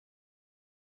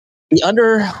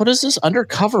 What is this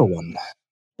undercover one?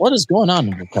 What is going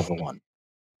on undercover one?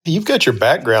 You've got your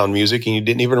background music and you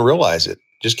didn't even realize it.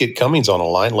 Just get Cummings on a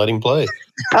line, let him play.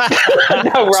 No,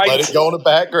 right. Let it go in the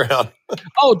background.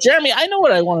 Oh, Jeremy, I know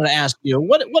what I wanted to ask you.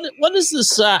 What is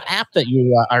this app that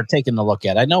you are taking a look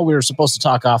at? I know we were supposed to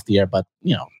talk off the air, but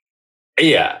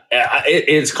Yeah,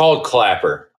 it's called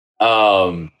Clapper.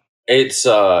 It's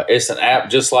an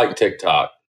app just like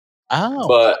TikTok. Oh,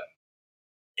 but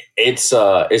it's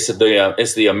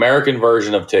the American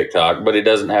version of TikTok, but it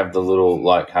doesn't have the little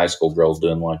like high school girls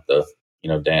doing like the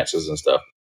dances and stuff.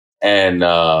 And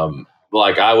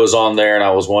like I was on there and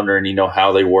I was wondering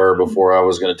how they were before I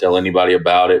was going to tell anybody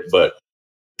about it. But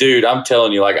dude, I'm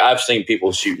telling you, like I've seen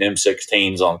people shooting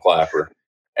M16s on Clapper,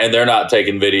 and they're not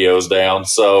taking videos down,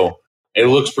 so it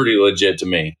looks pretty legit to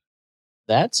me.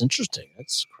 That's interesting.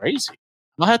 That's crazy.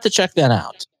 I'll have to check that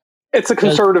out. It's a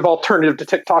conservative alternative to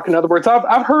TikTok. In other words,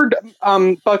 I've heard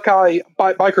Buckeye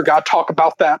Biker Guy talk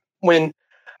about that when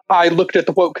I looked at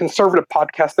the Woke Conservative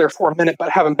podcast there for a minute, but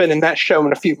haven't been in that show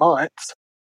in a few months.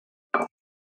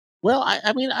 Well,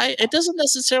 I mean, it doesn't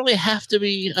necessarily have to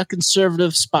be a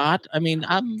conservative spot. I mean,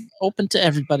 I'm open to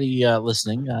everybody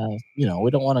listening.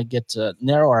 We don't want to get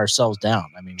narrow ourselves down.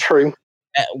 I mean, true.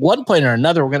 At one point or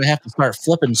another, we're going to have to start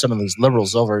flipping some of these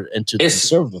liberals over into the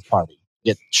conservative party,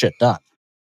 get shit done.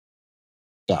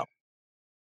 So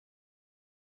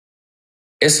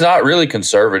it's not really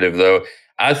conservative, though.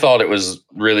 I thought it was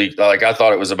really I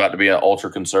thought it was about to be an ultra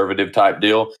conservative type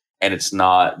deal, and it's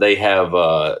not. They have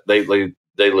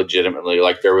they legitimately,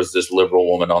 like, there was this liberal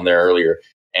woman on there earlier,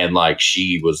 and like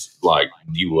she was like,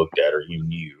 you looked at her, you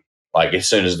knew, like as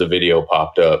soon as the video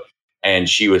popped up, and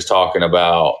she was talking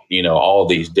about all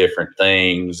these different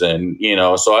things, and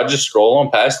so I just scroll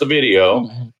on past the video.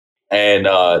 Mm-hmm. And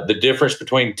the difference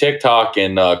between TikTok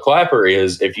and Clapper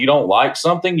is if you don't like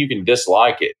something, you can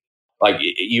dislike it. Like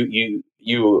you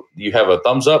have a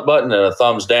thumbs up button and a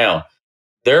thumbs down.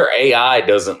 Their AI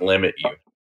doesn't limit you.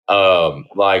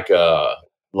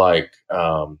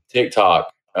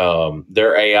 TikTok,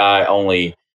 their AI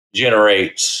only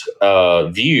generates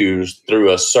views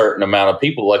through a certain amount of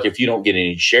people. Like if you don't get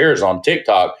any shares on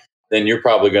TikTok, then you're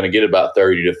probably going to get about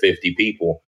 30 to 50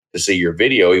 people to see your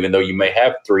video, even though you may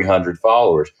have 300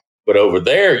 followers. But over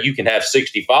there, you can have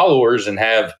 60 followers and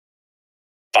have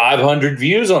 500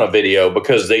 views on a video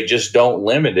because they just don't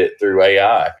limit it through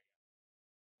AI.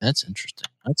 That's interesting.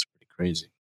 That's pretty crazy.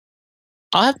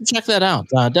 I'll have to check that out.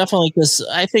 Definitely, because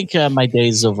I think my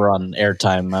days over on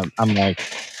airtime, I'm like,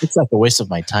 it's like a waste of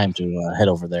my time to head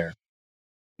over there.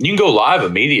 You can go live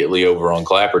immediately over on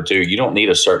Clapper, too. You don't need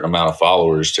a certain amount of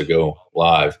followers to go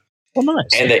live. Well,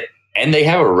 nice. And they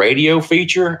have a radio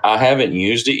feature. I haven't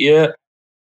used it yet,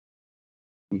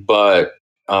 but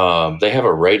they have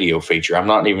a radio feature. I'm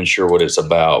not even sure what it's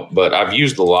about, but I've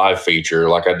used the live feature.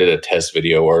 Like I did a test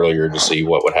video earlier to see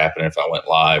what would happen if I went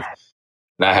live.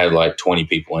 And I had like 20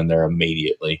 people in there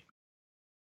immediately.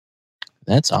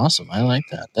 That's awesome. I like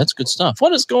that. That's good stuff.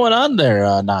 What is going on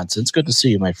there, Nonsense? Good to see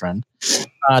you, my friend.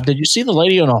 Did you see the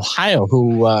lady in Ohio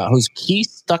whose key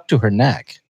stuck to her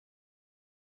neck?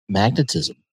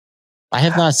 Magnetism. I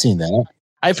have not seen that.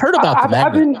 I've heard about the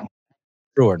magnetism.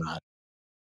 True or not?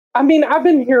 I mean, I've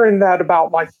been hearing that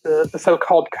about like the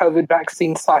so-called COVID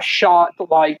vaccine /shot,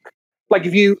 like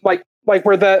if you like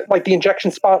where the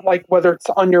injection spot, like whether it's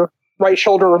on your right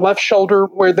shoulder or left shoulder,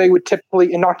 where they would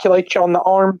typically inoculate you on the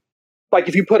arm. Like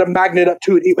if you put a magnet up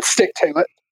to it, it would stick to it,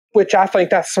 which I think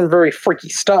that's some very freaky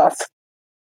stuff.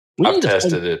 I've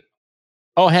tested it.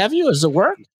 Oh, have you? Does it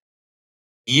work?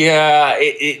 Yeah,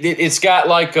 it's got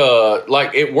like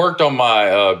it worked on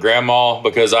my grandma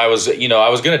because I was going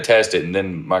to test it and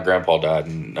then my grandpa died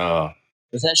and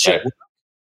does that shit work?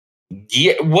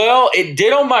 Yeah, well, it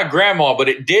did on my grandma, but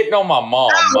it didn't on my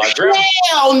mom.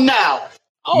 Hell no!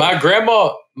 My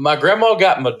grandma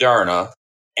got Moderna,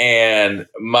 and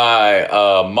my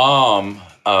mom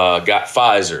got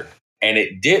Pfizer, and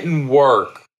it didn't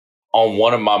work on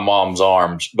one of my mom's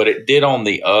arms, but it did on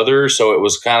the other. So it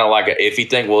was kind of like an iffy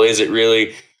thing. Well, is it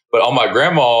really? But on my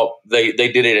grandma, they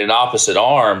did it in opposite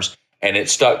arms, and it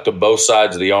stuck to both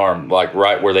sides of the arm, like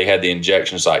right where they had the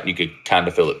injection site. You could kind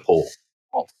of feel it pull.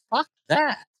 Oh, fuck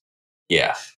that.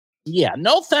 Yeah. Yeah,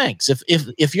 no thanks.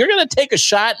 If you're gonna take a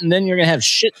shot and then you're gonna have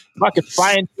shit fucking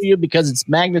flying to you because it's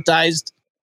magnetized,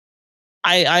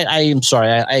 I am sorry.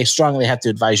 I strongly have to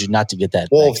advise you not to get that.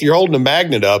 Well, if you're holding a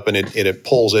magnet up and it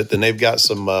pulls it, then they've got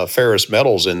some ferrous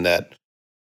metals in that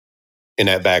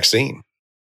vaccine.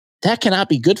 That cannot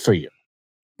be good for you.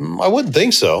 I wouldn't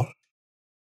think so.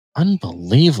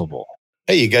 Unbelievable.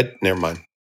 Hey, never mind.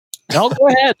 No, go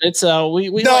ahead. It's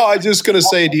we. No, I was just going to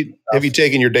say, have you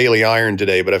taken your daily iron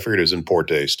today? But I figured it was in poor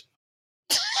taste.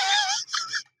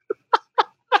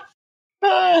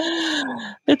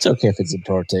 It's okay if it's in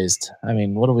poor taste. I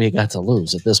mean, what do we got to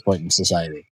lose at this point in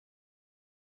society?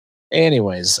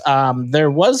 Anyways, there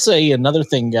was another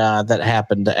thing that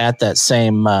happened at that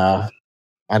same I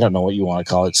don't know what you want to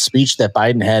call it, speech that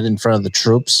Biden had in front of the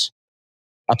troops.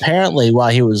 Apparently, while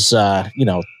he was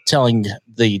telling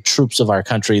the troops of our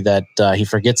country that he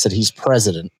forgets that he's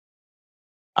president,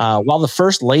 while the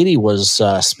first lady was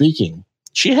speaking,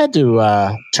 she had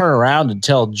to turn around and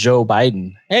tell Joe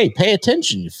Biden, "Hey, pay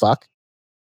attention, you fuck."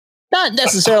 Not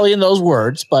necessarily in those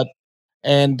words, but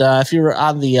if you're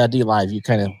on the D Live, you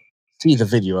kind of see the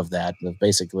video of that, of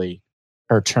basically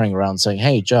her turning around saying,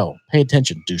 "Hey, Joe, pay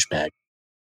attention, douchebag."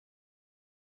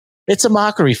 It's a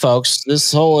mockery, folks.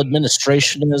 This whole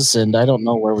administration is, and I don't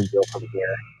know where we go from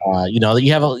here.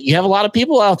 You have a lot of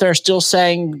people out there still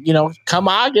saying, come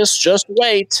August, just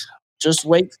wait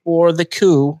for the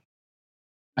coup.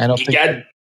 I don't think.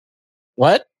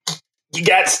 What? You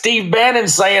got Steve Bannon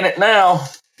saying it now.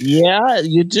 Yeah,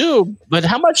 you do. But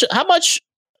how much?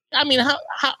 I mean, how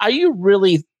are you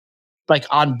really like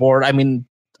on board? I mean,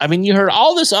 you heard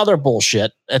all this other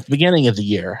bullshit at the beginning of the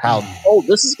year. How,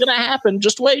 this is going to happen.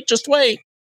 Just wait.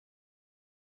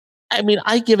 I mean,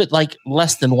 I give it like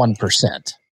less than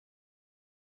 1%.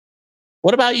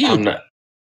 What about you?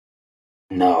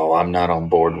 I'm not on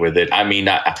board with it. I mean,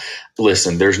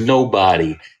 listen, there's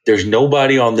nobody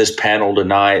on this panel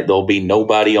tonight. There'll be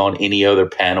nobody on any other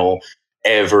panel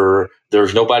ever.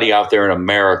 There's nobody out there in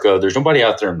America. There's nobody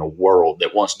out there in the world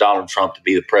that wants Donald Trump to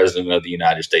be the president of the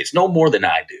United States. No more than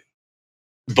I do.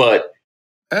 But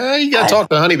you got to talk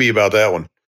to Honeybee about that one.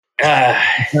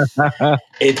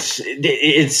 It's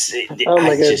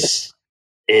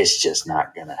just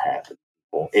not going to happen.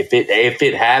 If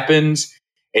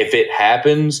it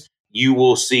happens, you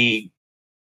will see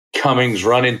Cummings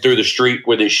running through the street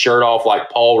with his shirt off like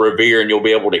Paul Revere, and you'll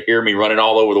be able to hear me running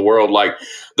all over the world like,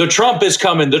 the Trump is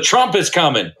coming.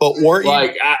 But weren't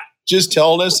you just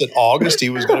telling us that August he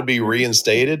was going to be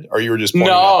reinstated, or you were just pointing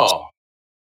out?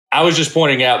 I was just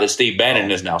pointing out that Steve Bannon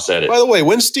has now said it. By the way,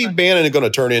 when's Steve Bannon going to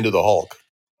turn into the Hulk?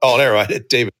 Oh, never mind.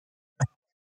 David.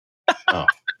 Oh.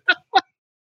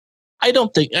 I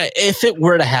don't think, if it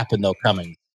were to happen, though,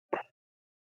 Cummings,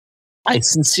 I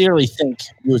sincerely think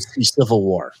you would see civil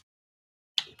war.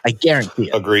 I guarantee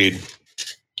it. Agreed.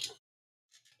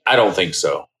 I don't think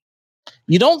so.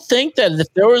 You don't think that if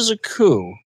there was a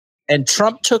coup and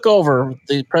Trump took over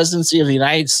the presidency of the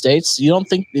United States, you don't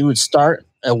think they would start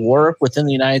a war within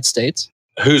the United States?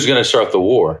 Who's going to start the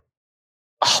war?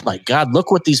 Oh my God!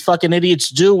 Look what these fucking idiots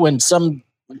do when some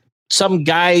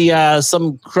guy,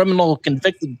 some criminal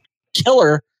convicted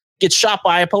killer gets shot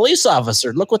by a police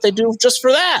officer. Look what they do just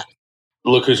for that.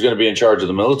 Look who's going to be in charge of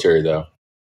the military, though.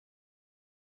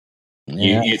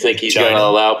 Yeah. You think he's going to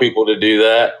allow people to do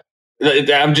that?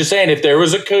 I'm just saying, if there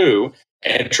was a coup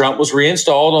and Trump was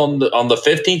reinstalled on the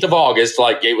 15th of August,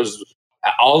 like it was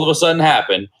all of a sudden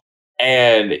happened,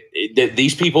 And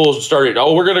these people started,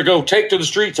 we're going to go take to the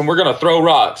streets and we're going to throw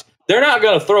rocks. They're not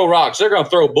going to throw rocks. They're going to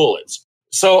throw bullets.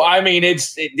 So, I mean,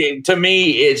 to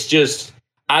me, it's just,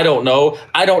 I don't know.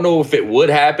 I don't know if it would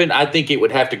happen. I think it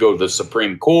would have to go to the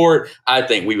Supreme Court. I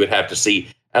think we would have to see,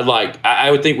 I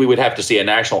would think we would have to see a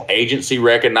national agency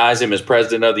recognize him as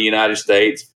president of the United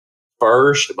States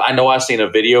first. I know I seen a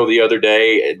video the other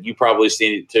day, and you probably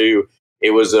seen it too.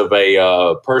 It was of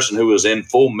a person who was in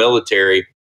full military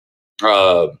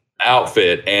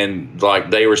outfit, and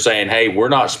like they were saying, hey, we're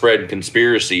not spreading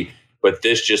conspiracy, but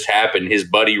this just happened. His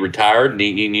buddy retired,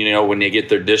 and when they get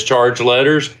their discharge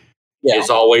letters,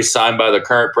 it's always signed by the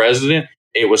current president.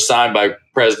 It was signed by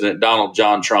President Donald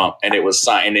John Trump, and it was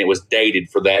signed, and it was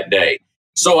dated for that day.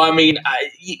 So, I mean,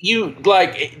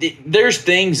 there's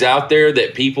things out there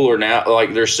that people are now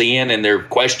they're seeing and they're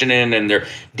questioning and they're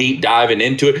deep diving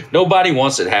into it. Nobody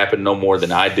wants it to happen no more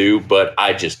than I do, but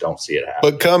I just don't see it happen.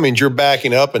 But Cummings, you're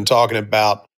backing up and talking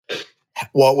about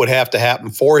what would have to happen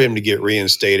for him to get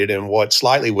reinstated. And what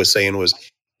Slightly was saying was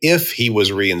if he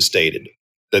was reinstated,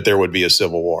 that there would be a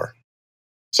civil war.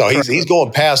 So he's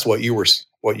going past what you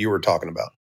were talking about.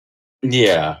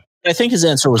 Yeah. I think his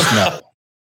answer was no.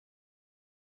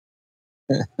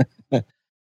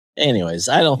 Anyways,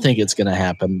 I don't think it's going to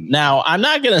happen. Now, I'm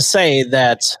not going to say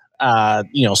that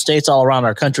states all around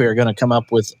our country are going to come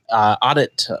up with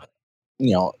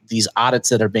these audits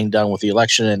that are being done with the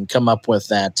election and come up with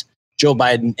that Joe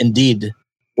Biden indeed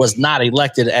was not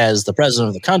elected as the president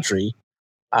of the country.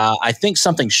 I think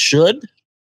something should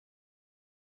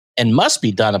and must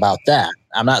be done about that.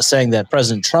 I'm not saying that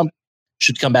President Trump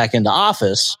should come back into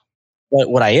office. But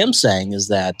what I am saying is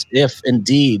that if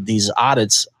indeed these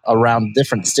audits around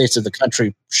different states of the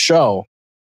country show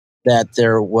that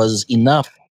there was enough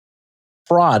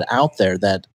fraud out there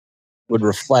that would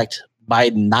reflect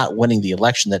Biden not winning the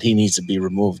election, that he needs to be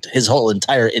removed. His whole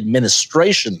entire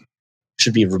administration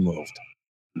should be removed.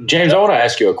 James, I want to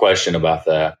ask you a question about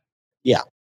that. Yeah.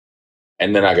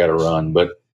 And then I got to run.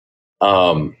 But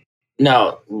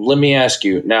now, let me ask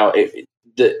you. Now,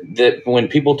 that when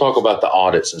people talk about the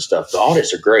audits and stuff, the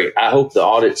audits are great. I hope the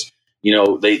audits,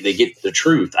 they get the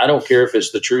truth. I don't care if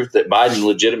it's the truth that Biden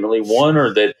legitimately won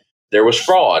or that there was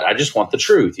fraud. I just want the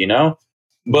truth,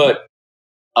 But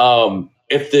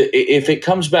if it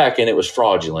comes back and it was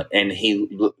fraudulent and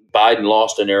Biden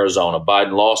lost in Arizona,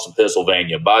 Biden lost in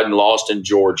Pennsylvania, Biden lost in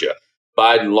Georgia,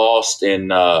 Biden lost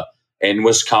in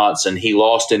Wisconsin, he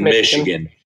lost in Michigan,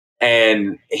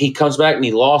 and he comes back and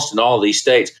he lost in all of these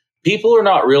states. People are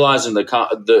not realizing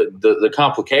the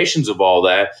complications of all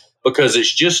that because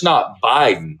it's just not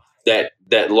Biden that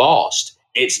lost.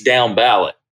 It's down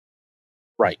ballot.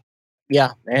 Right.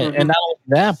 Yeah. And not only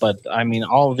that, but I mean,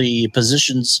 all the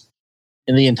positions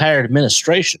in the entire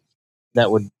administration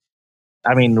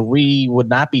we would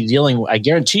not be I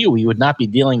guarantee you, we would not be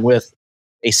dealing with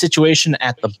a situation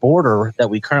at the border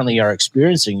that we currently are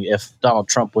experiencing if Donald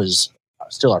Trump was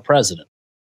still our president.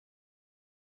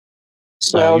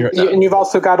 So and you've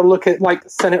also got to look at like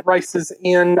Senate races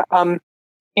in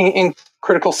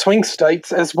critical swing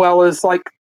states, as well as like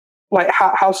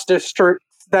House districts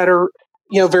that are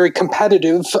very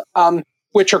competitive,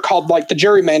 which are called like the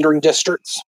gerrymandering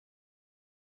districts.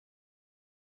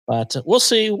 But we'll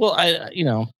see. Well,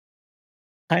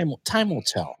 time will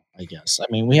tell. I guess. I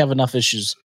mean, we have enough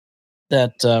issues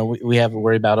that we have to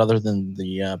worry about other than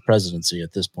the presidency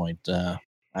at this point.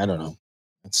 I don't know.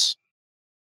 It's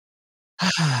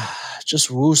just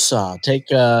woosah. Take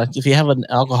if you have an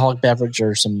alcoholic beverage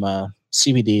or some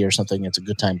CBD or something, it's a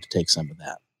good time to take some of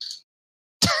that.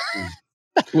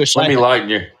 Let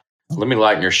me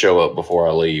lighten your show up before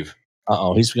I leave.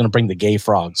 He's going to bring the gay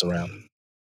frogs around.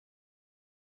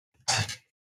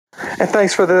 And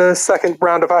thanks for the second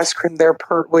round of ice cream there,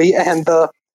 Pertwee, and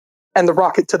the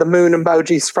rocket to the moon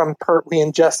emojis from Pertwee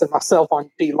and Jess and myself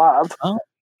on D Live. Oh,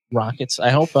 rockets! I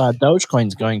hope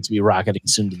Dogecoin's going to be rocketing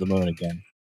soon to the moon again.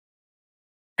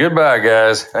 Goodbye,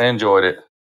 guys. I enjoyed it.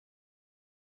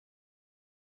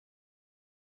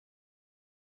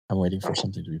 I'm waiting for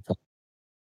something to be played.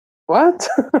 What?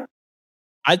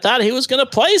 I thought he was going to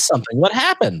play something. What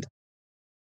happened?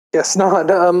 Guess not.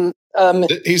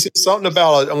 He said something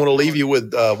about I'm going to leave you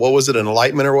with what was it,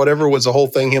 enlightenment or whatever? Was the whole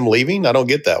thing him leaving? I don't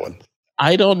get that one.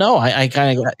 I don't know. I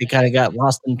kind of got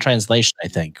lost in translation. I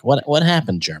think. What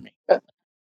happened, Jeremy?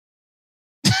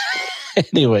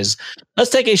 Anyways, let's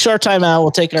take a short time out.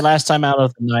 We'll take our last time out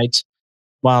of the night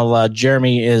while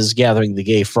Jeremy is gathering the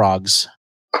gay frogs.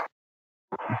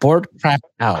 Board crap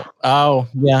out. Oh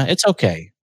yeah, it's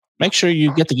okay. Make sure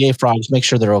you get the gay frogs. Make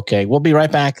sure they're okay. We'll be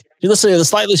right back. You're listening to the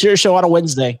Slightly Serious Show on a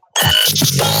Wednesday.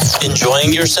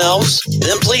 Enjoying yourselves?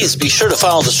 Then please be sure to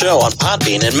follow the show on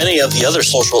Podbean and many of the other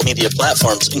social media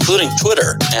platforms, including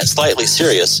Twitter at Slightly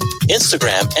Serious,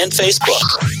 Instagram, and Facebook.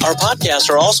 Our podcasts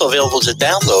are also available to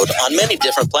download on many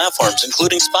different platforms,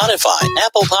 including Spotify,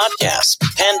 Apple Podcasts,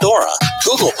 Pandora,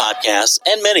 Google Podcasts,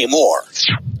 and many more.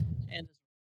 And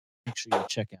make sure you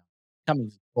check out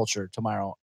Coming Culture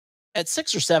tomorrow at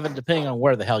 6 or 7, depending on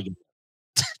where the hell you.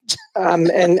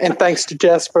 And thanks to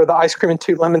Jess for the ice cream and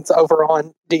 2 lemons over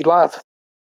on D Live.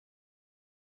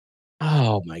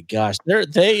 Oh my gosh,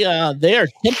 they are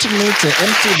tempting me to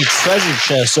empty the treasure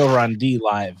chest over on D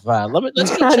Live.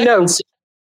 Let's go check and see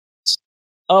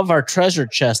of our treasure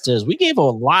chest is. We gave a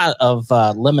lot of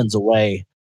lemons away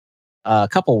a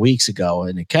couple weeks ago,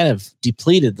 and it kind of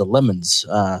depleted the lemons.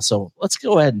 So let's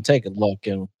go ahead and take a look,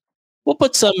 and we'll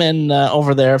put some in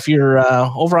over there. If you're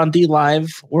over on D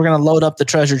Live, we're going to load up the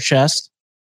treasure chest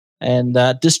and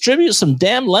distribute some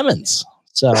damn lemons.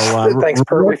 So thanks,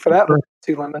 Pearly, for that.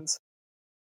 2 lemons.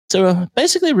 So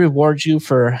basically reward you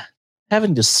for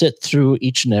having to sit through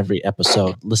each and every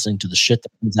episode listening to the shit that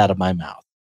comes out of my mouth.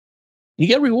 You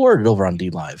get rewarded over on D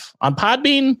Live. On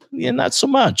Podbean, yeah, not so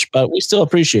much, but we still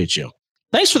appreciate you.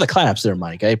 Thanks for the claps there,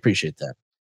 Mike. I appreciate that.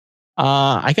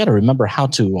 I got to remember how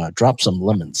to drop some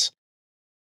lemons.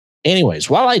 Anyways,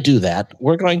 while I do that,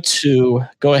 we're going to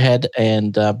go ahead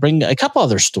and bring a couple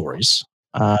other stories.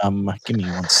 Give me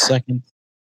 1 second.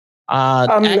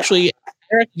 Actually,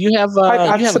 Eric, you have.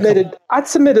 I'd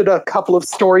submitted a couple of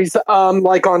stories,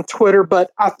 like on Twitter, but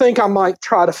I think I might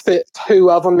try to fit 2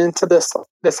 of them into this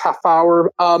half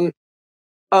hour. And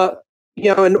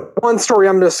one story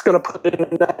I'm just going to put it in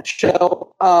a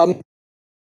nutshell. I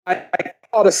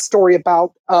caught a story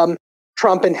about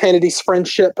Trump and Hannity's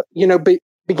friendship.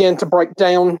 Began to break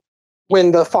down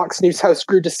when the Fox News host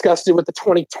grew disgusted with the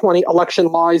 2020 election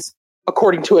lies,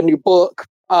 according to a new book.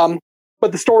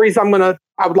 But the stories I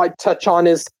would like to touch on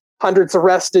is hundreds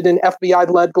arrested in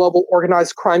FBI-led global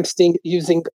organized crime sting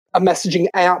using a messaging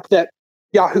app that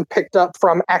Yahoo picked up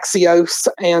from Axios.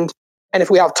 And if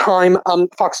we have time,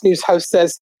 Fox News host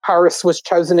says Harris was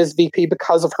chosen as VP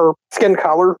because of her skin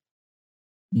color.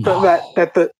 No.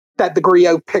 That the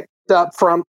Grio picked up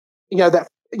from, that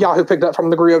Yahoo picked up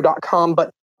from thegrio.com.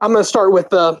 But I'm going to start with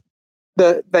the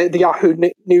Yahoo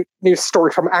news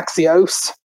story from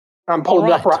Axios. I'm pulling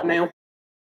it up right now.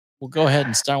 We'll go ahead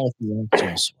and start with the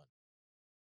Axios one.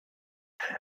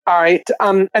 All right.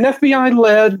 An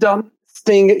FBI-led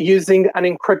sting using an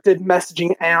encrypted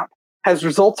messaging app has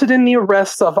resulted in the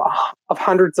arrests of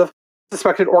hundreds of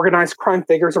suspected organized crime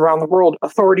figures around the world.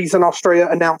 Authorities in Australia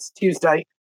announced Tuesday.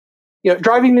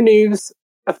 Driving the news,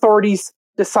 authorities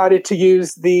decided to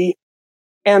use the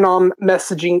Anom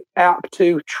messaging app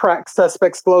to track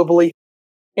suspects globally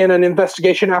in an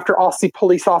investigation after Aussie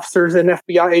police officers and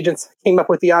FBI agents came up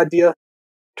with the idea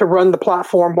to run the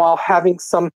platform while having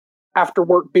some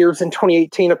after-work beers in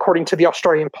 2018, according to the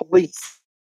Australian police.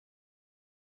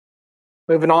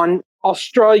 Moving on,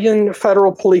 Australian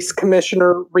Federal Police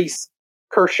Commissioner Reece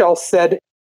Kershaw said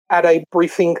at a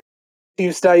briefing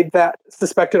Tuesday that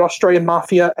suspected Australian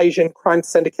mafia, Asian crime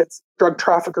syndicates, drug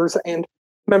traffickers, and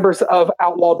members of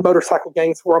outlawed motorcycle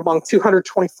gangs were among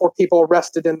 224 people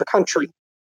arrested in the country.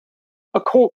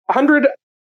 100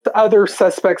 other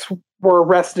suspects were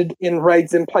arrested in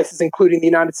raids in places including the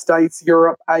United States,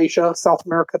 Europe, Asia, South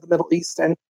America, the Middle East,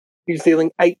 and New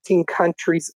Zealand. 18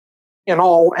 countries in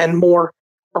all, and more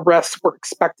arrests were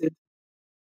expected.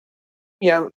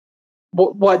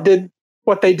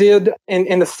 What they did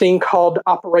in a sting called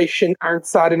Operation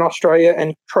Ironside in Australia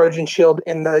and Trojan Shield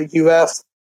in the U.S.,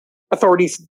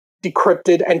 authorities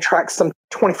decrypted and tracked some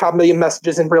 25 million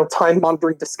messages in real time,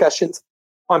 monitoring discussions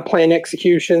on planned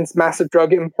executions, massive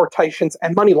drug importations,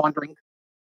 and money laundering.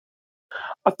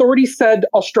 Authorities said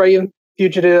Australian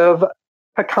fugitive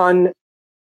Hakan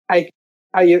I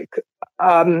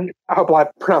hope I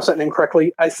pronounced that name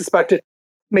correctly, a suspected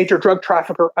major drug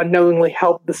trafficker unknowingly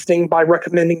helped the sting by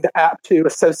recommending the app to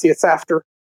associates after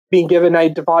being given a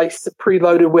device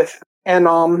preloaded with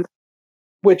Anom,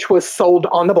 which was sold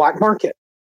on the black market.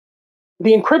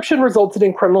 The encryption resulted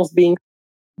in criminals being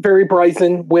very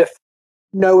brazen, with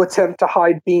no attempt to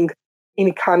hide being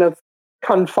any kind of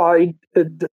kind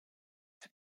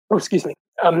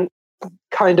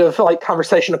of like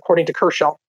conversation, according to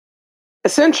Kershaw.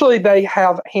 Essentially, they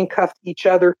have handcuffed each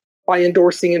other by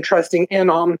endorsing and trusting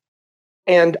Anom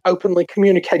and openly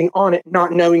communicating on it,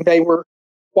 not knowing they were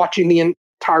watching the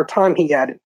entire time, he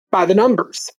added, by the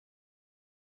numbers.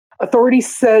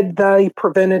 Authorities said they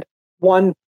prevented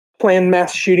one planned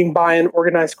mass shooting by an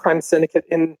organized crime syndicate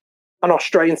in an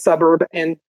Australian suburb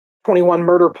and 21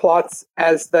 murder plots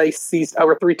as they seized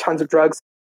over 3 tons of drugs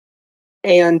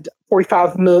and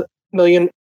 $45 million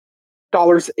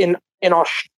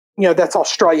that's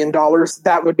Australian dollars.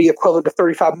 That would be equivalent to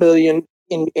 35 million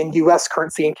in US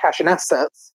currency in cash and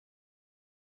assets.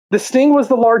 The sting was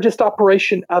the largest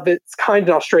operation of its kind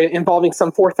in Australia, involving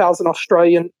some 4,000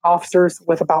 Australian officers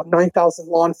with about 9,000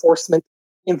 law enforcement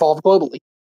involved globally.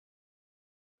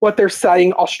 What they're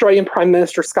saying, Australian Prime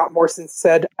Minister Scott Morrison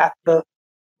said at the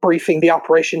briefing the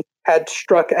operation had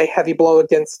struck a heavy blow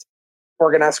against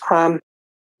organized crime,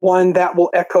 one that will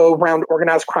echo around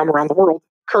organized crime around the world.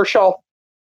 Kershaw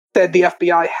said the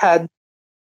FBI had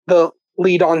the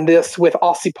lead on this, with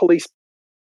Aussie police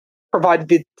provided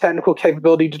the technical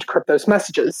capability to decrypt those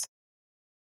messages.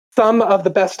 Some of the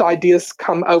best ideas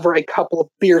come over a couple of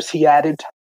beers, he added.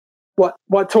 What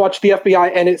to watch the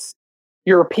FBI and its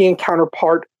European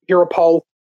counterpart, Europol,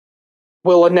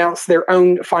 will announce their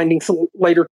own findings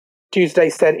later Tuesday,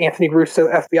 said Anthony Russo,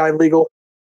 FBI legal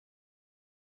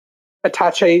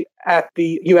attaché at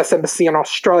the U.S. Embassy in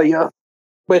Australia,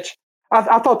 which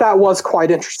I thought that was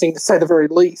quite interesting, to say the very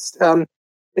least,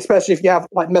 especially if you have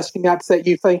like messaging apps that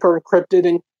you think are encrypted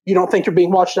and you don't think you're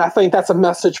being watched. I think that's a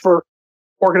message for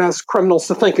organized criminals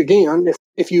to think again,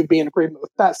 if you'd be in agreement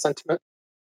with that sentiment.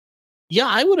 Yeah,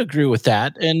 I would agree with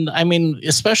that. And I mean,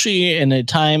 especially in a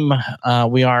time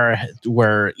we are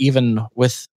where even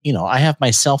with, I have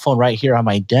my cell phone right here on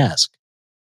my desk.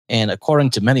 And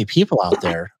according to many people out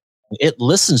there, it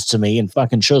listens to me and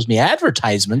fucking shows me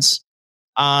advertisements.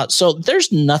 So there's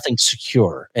nothing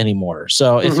secure anymore.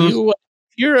 So if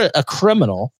you're a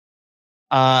criminal,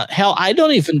 hell, I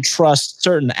don't even trust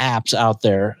certain apps out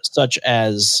there, such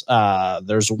as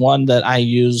there's one that I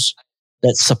use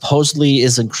that supposedly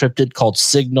is encrypted called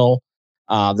Signal.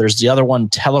 There's the other one,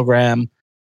 Telegram.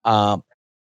 I'm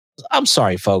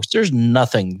sorry, folks. There's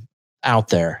nothing out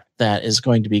there that is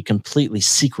going to be completely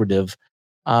secretive.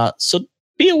 So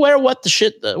be aware what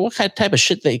type of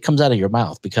shit that comes out of your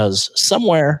mouth, because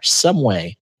somewhere, some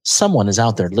way, someone is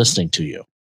out there listening to you.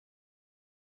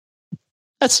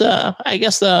 That's I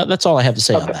guess that's all I have to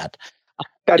say on that.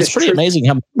 It's pretty amazing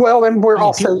how well, and we're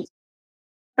also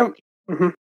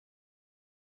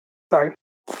sorry.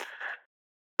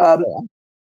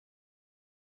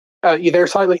 You there,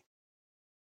 slightly?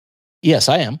 Yes,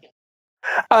 I am.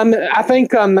 I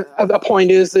think the point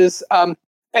is and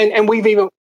we've even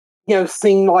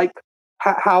seen like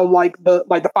how like the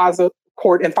FISA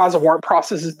court and FISA warrant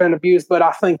process has been abused, but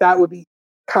I think that would be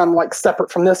kind of like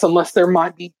separate from this, unless there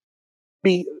might be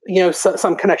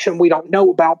some connection we don't know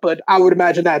about. But I would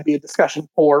imagine that'd be a discussion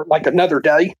for like another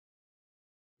day.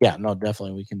 Yeah, no,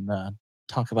 definitely we can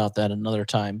talk about that another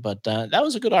time. But that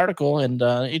was a good article, and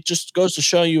it just goes to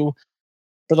show you,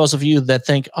 for those of you that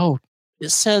think, oh, it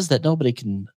says that nobody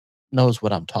knows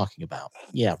what I'm talking about.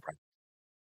 Yeah, right.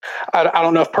 I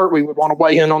don't know if Pertwee would want to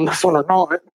weigh in on this one or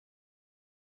not.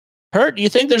 Pert, do you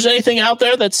think there's anything out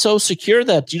there that's so secure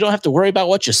that you don't have to worry about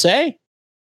what you say?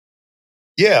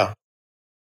 Yeah.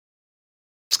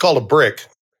 It's called a brick.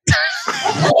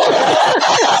 I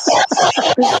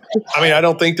mean, I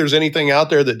don't think there's anything out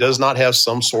there that does not have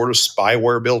some sort of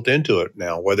spyware built into it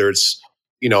now, whether it's,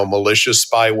 malicious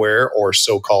spyware or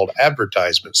so-called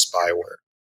advertisement spyware.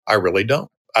 I really don't.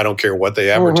 I don't care what they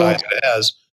advertise it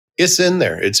as. It's in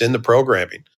there. It's in the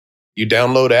programming. You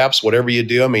download apps, whatever you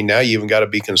do. I mean, now you even got to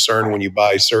be concerned when you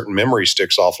buy certain memory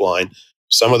sticks offline.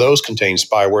 Some of those contain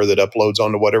spyware that uploads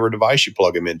onto whatever device you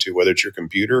plug them into, whether it's your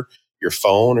computer, your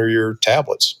phone, or your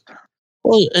tablets.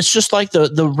 Well, it's just like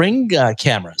the Ring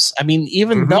cameras. I mean,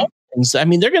 even those things, I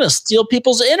mean, they're going to steal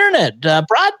people's internet,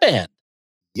 broadband.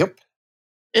 Yep.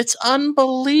 It's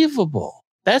unbelievable.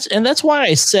 That's why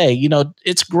I say,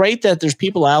 it's great that there's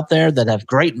people out there that have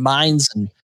great minds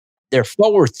and they're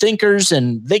forward thinkers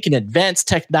and they can advance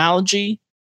technology.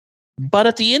 But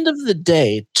at the end of the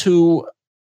day,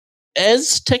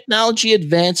 as technology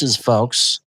advances,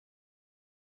 folks,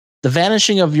 the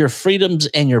vanishing of your freedoms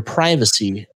and your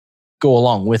privacy go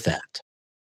along with that.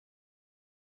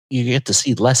 You get to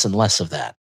see less and less of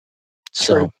that.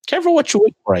 So careful what you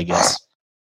wait for, I guess.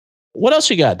 What else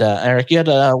you got, Eric? You had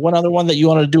one other one that you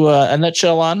wanted to do a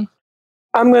nutshell on?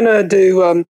 I'm going to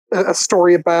do a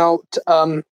story about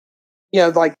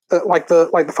like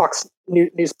the Fox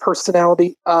News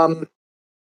personality. I'm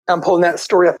pulling that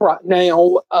story up right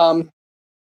now.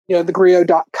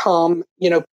 thegrio.com,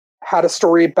 had a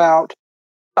story about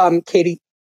Katie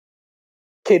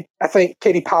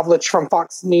Pavlich from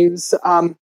Fox News,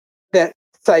 that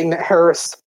saying that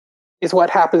Harris is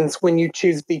what happens when you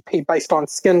choose VP based on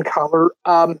skin color.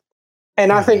 And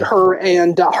I think her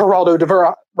and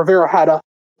Geraldo Rivera had a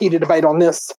heated debate on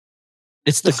this.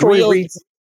 It's the story Grio, reads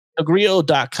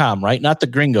thegrio.com, right? Not the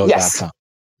gringo.com. Yes,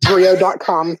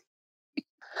 Grio.com.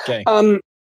 Okay.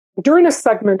 During a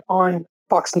segment on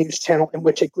Fox News Channel in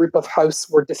which a group of hosts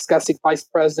were discussing Vice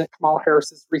President Kamala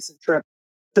Harris's recent trip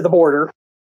to the border,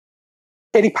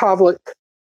 Katie Pavlik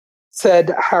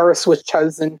said Harris was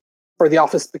chosen for the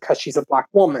office because she's a black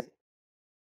woman.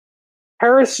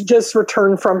 Harris just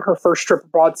returned from her first trip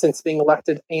abroad since being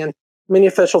elected, and many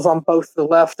officials on both the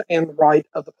left and the right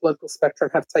of the political spectrum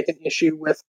have taken issue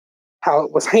with how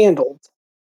it was handled.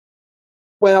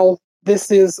 Well,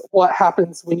 this is what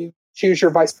happens when you choose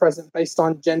your vice president based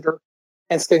on gender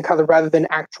and skin color rather than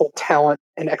actual talent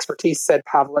and expertise, said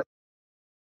Pavlik.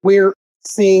 We're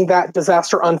seeing that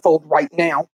disaster unfold right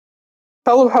now.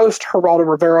 Fellow host Geraldo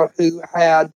Rivera, who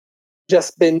had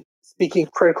just been speaking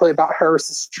critically about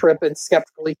Harris's trip and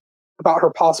skeptically about her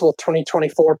possible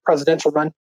 2024 presidential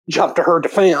run, jumped to her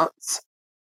defense.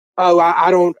 Oh,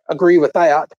 I don't agree with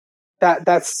that.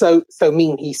 That's so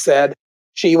mean, he said.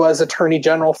 She was Attorney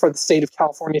General for the state of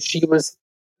California. She was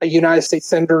a United States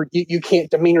Senator. You can't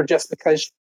demean her just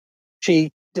because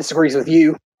she disagrees with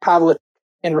you. Pavlik,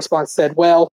 in response, said,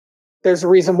 well, there's a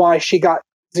reason why she got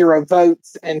 0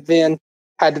 votes and then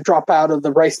had to drop out of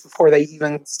the race before they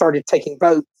even started taking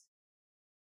votes.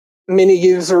 Many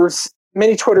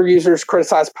Twitter users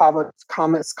criticized Pavlik's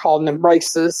comments, calling them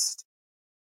racist.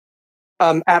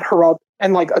 At Geraldo,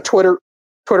 and like a Twitter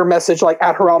message like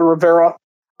at Geraldo Rivera,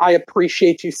 I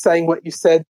appreciate you saying what you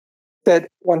said. Said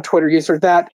one Twitter user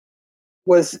that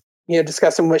was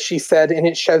discussing what she said, and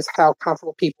it shows how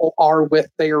comfortable people are with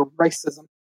their racism.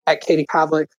 At Katie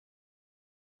Pavlik,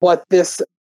 what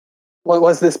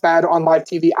was this bad on live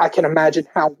TV? I can imagine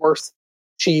how worse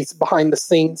she's behind the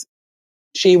scenes.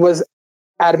 She was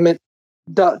adamant,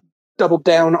 doubled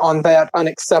down on that,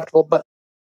 unacceptable. But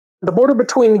the border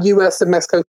between the U.S. and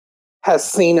Mexico has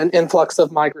seen an influx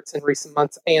of migrants in recent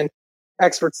months, and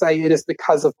experts say it is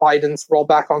because of Biden's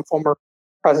rollback on former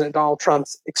President Donald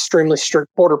Trump's extremely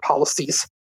strict border policies.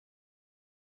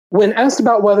 When asked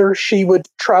about whether she would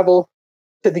travel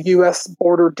to the U.S.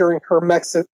 border during her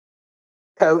Mexico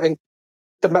and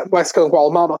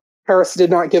Guatemala, Harris did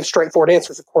not give straightforward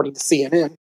answers, according to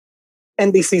CNN.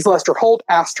 NBC's Lester Holt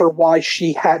asked her why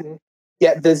she hadn't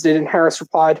yet visited, and Harris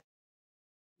replied,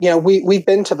 we've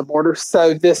been to the border,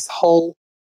 so this whole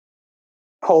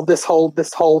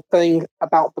thing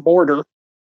about the border,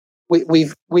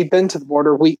 we've been to the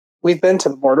border. We've been to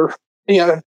the border.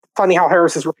 Funny how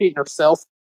Harris is repeating herself.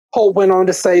 Holt went on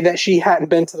to say that she hadn't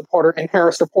been to the border, and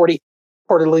Harris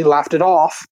reportedly laughed it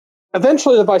off.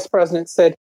 Eventually, the vice president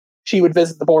said she would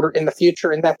visit the border in the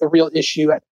future, and that the real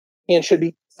issue at hand should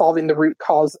be solving the root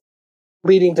cause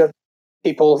leading to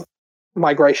people's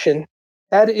migration.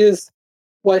 That is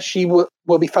what she will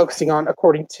be focusing on,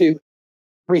 according to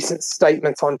recent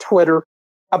statements on Twitter.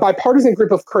 A bipartisan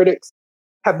group of critics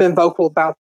have been vocal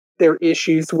about their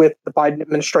issues with the Biden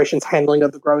administration's handling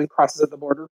of the growing crisis at the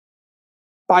border.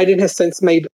 Biden has since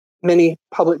made many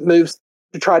public moves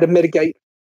to try to mitigate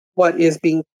what is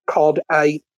being called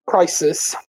a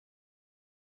crisis.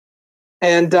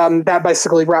 And that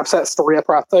basically wraps that story up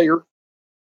right there.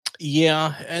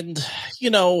 Yeah, and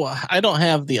I don't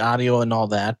have the audio and all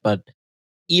that, but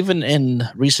even in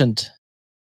recent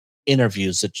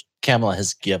interviews that Kamala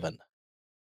has given,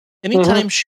 anytime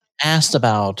she's asked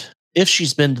about if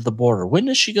she's been to the border, when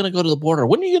is she going to go to the border?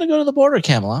 When are you going to go to the border,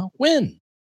 Kamala? When?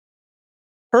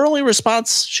 Her only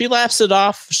response, she laughs it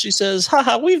off. She says,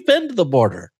 haha, we've been to the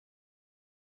border.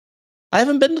 I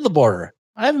haven't been to the border.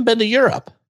 I haven't been to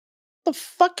Europe. The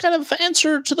fuck kind of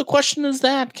answer to the question is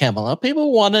that, Kamala?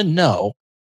 People want to know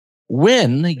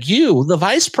when you, the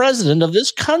vice president of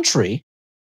this country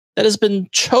that has been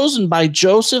chosen by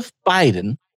Joseph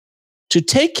Biden to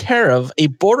take care of a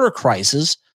border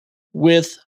crisis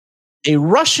with a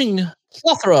rushing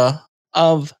plethora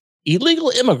of illegal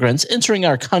immigrants entering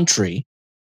our country,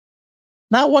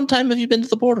 not one time have you been to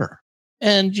the border,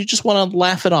 and you just want to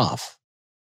laugh it off.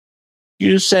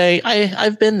 You say,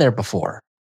 I've been there before.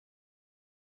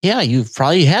 Yeah, you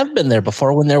probably have been there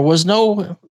before when there was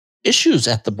no issues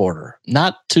at the border,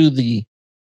 not to the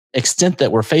extent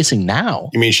that we're facing now.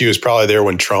 You mean she was probably there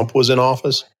when Trump was in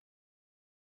office?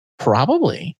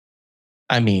 Probably.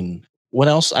 I mean, what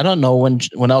else? I don't know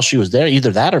when else she was there.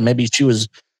 Either that or maybe she was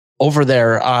over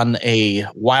there on a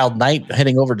wild night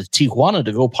heading over to Tijuana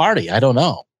to go party. I don't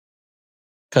know.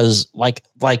 Because like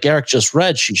Eric just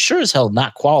read, she sure as hell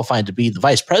not qualified to be the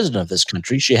vice president of this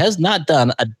country. She has not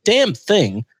done a damn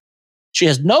thing. She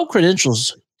has no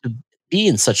credentials to be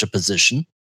in such a position.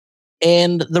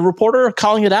 And the reporter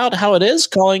calling it out how it is,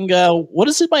 calling, what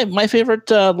is it? My favorite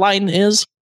line is,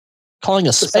 calling a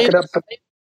Just suck spade. it up.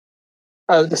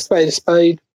 Oh, the spade is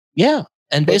spade. Yeah,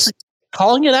 and basically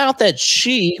calling it out that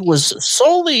she was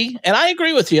solely, and I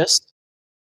agree with you,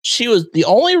 she was the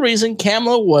only reason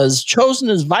Kamala was chosen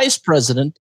as vice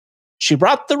president. She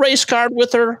brought the race card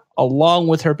with her, along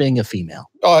with her being a female.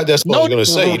 Oh, that's what I was going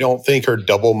to say. You don't think her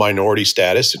double minority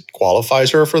status qualifies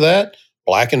her for that?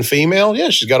 Black and female? Yeah,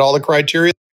 she's got all the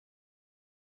criteria.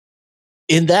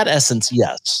 In that essence,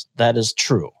 yes, that is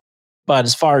true. But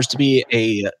as far as to be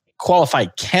a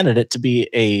qualified candidate to be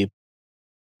a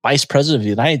vice president of the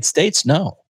United States,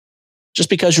 no. Just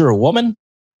because you're a woman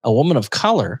of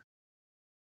color,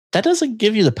 that doesn't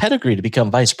give you the pedigree to become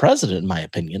vice president, in my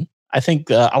opinion. I think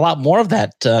a lot more of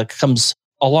that comes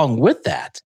along with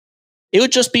that. It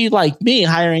would just be like me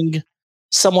hiring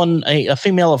someone, a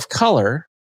female of color,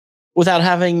 without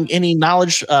having any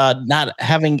knowledge, not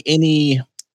having any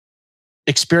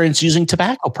experience using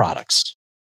tobacco products.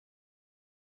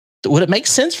 Would it make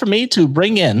sense for me to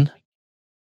bring in,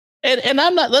 and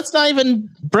I'm not, let's not even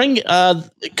bring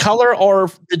color or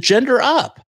the gender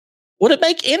up. Would it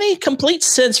make any complete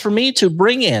sense for me to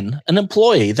bring in an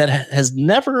employee that has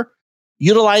never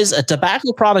utilized a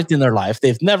tobacco product in their life?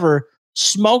 They've never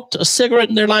smoked a cigarette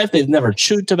in their life. They've never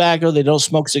chewed tobacco. They don't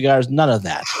smoke cigars. None of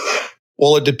that.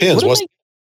 Well, it depends. Well,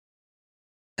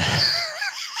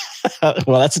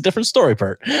 that's a different story,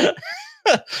 Bert.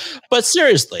 But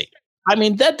seriously, I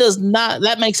mean,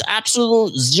 that makes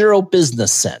absolute zero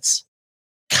business sense.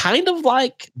 Kind of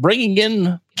like bringing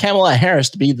in Kamala Harris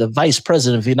to be the vice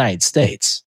president of the United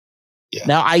States. Yeah.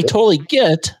 Now, I totally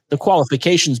get the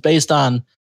qualifications based on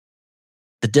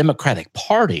the Democratic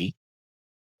Party,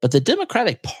 but the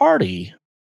Democratic Party,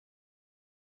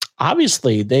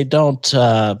 obviously, they don't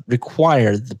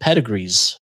require the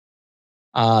pedigrees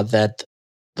that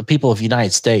the people of the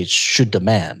United States should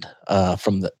demand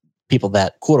from the people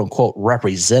that, quote unquote,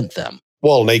 represent them.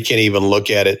 Well, they can't even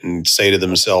look at it and say to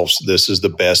themselves, this is the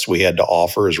best we had to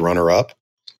offer as runner up.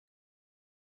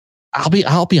 I'll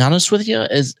be honest with you,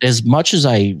 as much as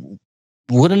I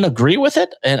wouldn't agree with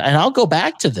it, and I'll go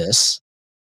back to this.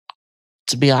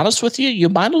 To be honest with you, you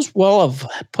might as well have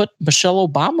put Michelle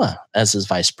Obama as his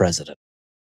vice president.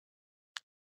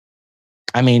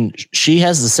 I mean, she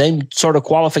has the same sort of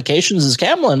qualifications as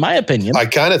Kamala, in my opinion. I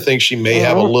kind of think she may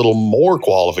have a little more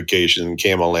qualification than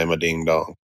Kamala Ding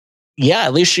Dong. Yeah,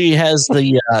 at least she has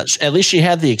at least she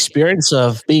had the experience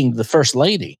of being the first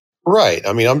lady. Right.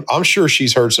 I mean, I'm sure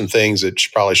she's heard some things that she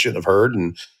probably shouldn't have heard,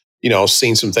 and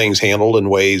seen some things handled in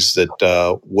ways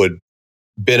that would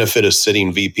benefit a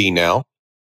sitting VP now,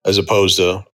 as opposed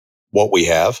to what we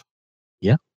have.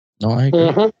 Yeah. No, I agree.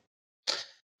 Mm-hmm.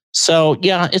 So,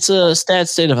 yeah, it's a sad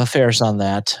state of affairs on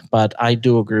that, but I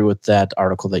do agree with that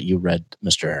article that you read,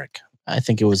 Mr. Eric. I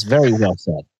think it was very well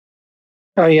said.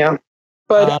 Oh, yeah.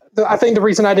 But I think the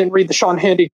reason I didn't read the Sean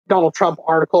Hannity Donald Trump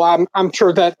article, I'm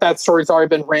sure that story's already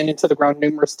been ran into the ground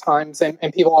numerous times, and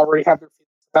people already have their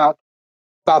feelings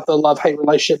about the love-hate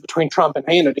relationship between Trump and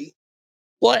Hannity.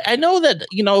 Well, I know that,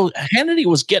 Hannity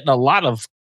was getting a lot of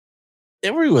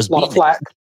flack.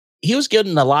 He was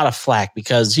getting a lot of flack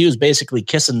because he was basically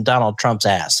kissing Donald Trump's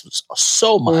ass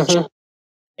so much. Mm-hmm.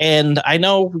 And I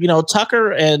know,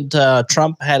 Tucker and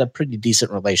Trump had a pretty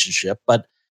decent relationship, but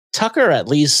Tucker at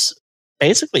least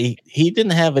basically he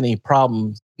didn't have any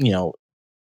problem,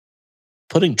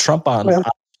 putting Trump on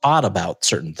the spot about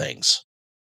certain things.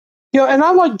 And I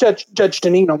like Judge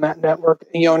Deneen on that network,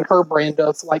 and her brand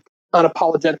of like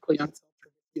unapologetically unfiltered.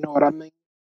 You know what I mean?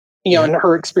 And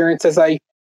her experience as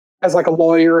like a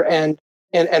lawyer and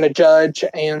a judge.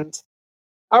 And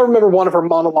I remember one of her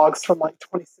monologues from like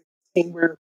 2016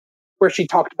 where she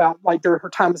talked about like during her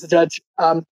time as a judge,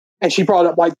 and she brought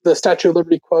up like the Statue of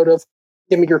Liberty quote of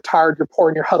 "Give me your tired, your poor,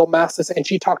 and your huddled masses." And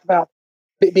she talked about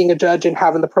being a judge and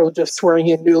having the privilege of swearing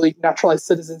in newly naturalized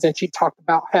citizens. And she talked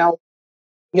about how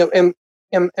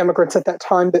immigrants at that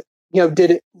time that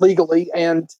did it legally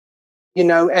and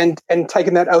and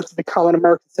taking that oath to become an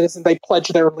American citizen, they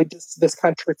pledged their allegiance to this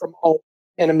country from all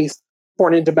enemies,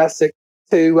 foreign and domestic,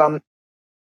 to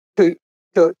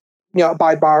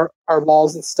abide by our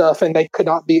laws and stuff, and they could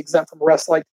not be exempt from arrest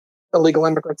like illegal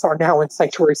immigrants are now in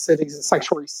sanctuary cities and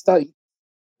sanctuary states.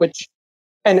 Which,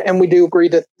 and we do agree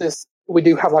that we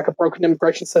do have like a broken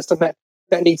immigration system that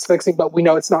needs fixing, but we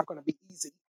know it's not going to be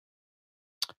easy.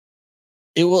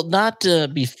 It will not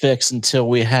be fixed until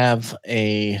we have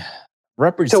a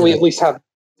representative. Till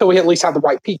we at least have the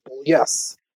right people.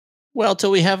 Yes. Well,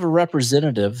 till we have a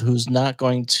representative who's not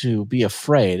going to be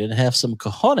afraid and have some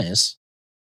cojones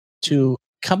to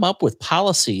come up with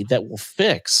policy that will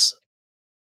fix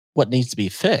what needs to be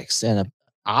fixed. And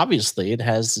obviously it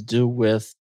has to do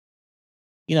with,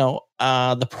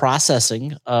 the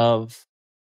processing of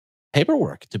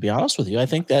paperwork, to be honest with you. I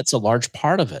think that's a large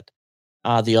part of it.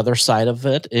 The other side of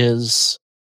it is,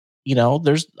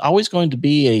 there's always going to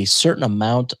be a certain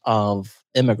amount of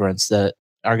immigrants that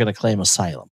are going to claim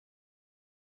asylum.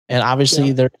 And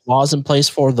obviously, there's laws in place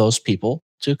for those people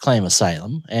to claim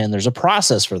asylum, and there's a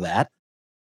process for that.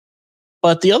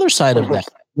 But the other side of that,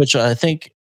 which I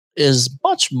think is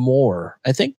much more,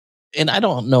 I think, and I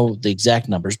don't know the exact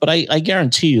numbers, but I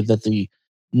guarantee you that the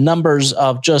numbers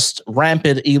of just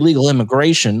rampant illegal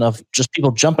immigration, of just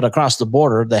people jumping across the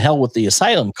border, the hell with the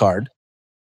asylum card,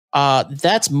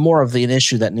 that's more of an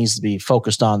issue that needs to be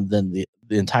focused on than the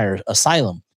entire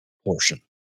asylum portion.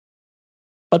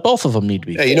 But both of them need to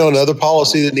be fixed. Another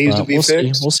policy that needs to be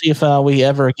fixed? We'll see if we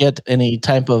ever get any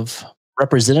type of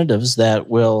representatives that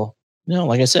will,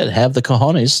 like I said, have the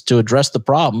cojones to address the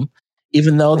problem,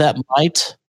 even though that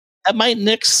might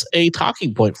nix a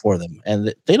talking point for them.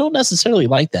 And they don't necessarily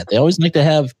like that. They always like to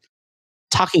have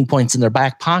talking points in their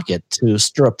back pocket to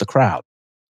stir up the crowd.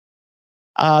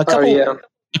 A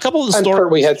couple of the stories.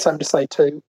 We had something to say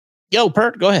too. Yo,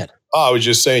 Pert, go ahead. I was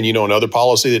just saying, another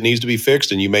policy that needs to be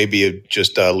fixed, and you may be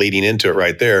just leading into it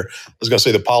right there. I was going to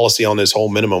say the policy on this whole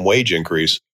minimum wage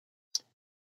increase.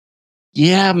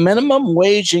 Yeah, minimum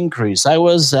wage increase. I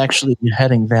was actually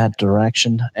heading that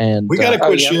direction, and we got to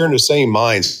quit sharing the same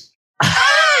minds.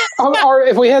 Or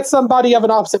if we had somebody of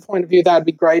an opposite point of view, that'd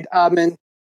be great.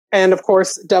 And of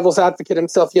course, Devil's Advocate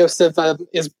himself, Yosef,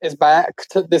 is back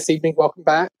this evening. Welcome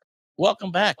back.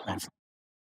 Welcome back, man.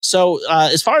 So,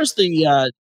 as far as the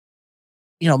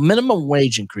minimum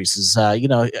wage increases,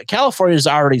 California's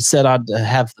already set on to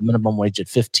have the minimum wage at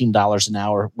 $15 an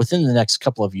hour within the next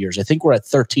couple of years. I think we're at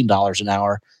 $13 an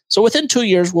hour. So within 2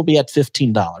 years, we'll be at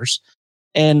 $15.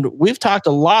 And we've talked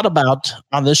a lot about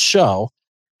on this show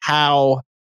how,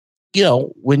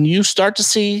 when you start to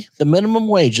see the minimum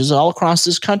wages all across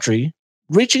this country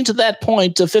reaching to that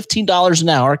point of $15 an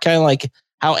hour, kind of like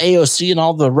how AOC and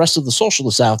all the rest of the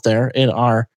socialists out there in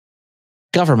our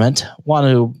government want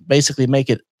to basically make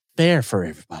it fair for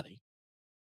everybody,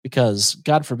 because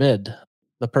God forbid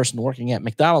the person working at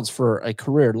McDonald's for a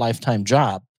career lifetime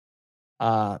job,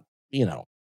 I've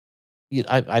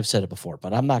said it before,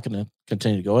 but I'm not going to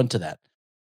continue to go into that.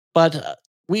 But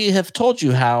we have told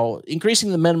you how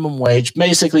increasing the minimum wage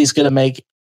basically is going to make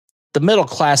the middle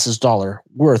class's dollar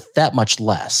worth that much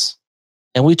less.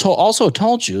 And we also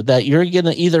told you that you're going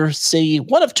to either see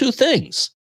one of two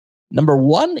things. Number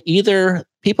one, either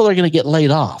people are going to get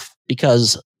laid off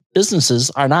because businesses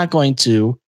are not going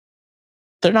to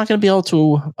be able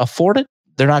to afford it.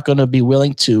 They're not going to be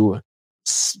willing to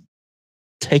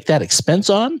take that expense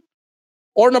on.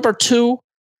 Or number two,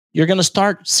 you're going to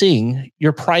start seeing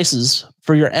your prices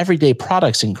for your everyday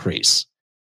products increase.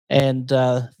 And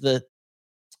the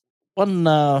one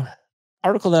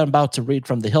article that I'm about to read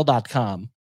from thehill.com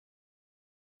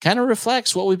kind of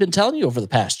reflects what we've been telling you over the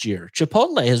past year.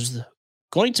 Chipotle is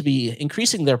going to be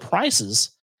increasing their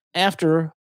prices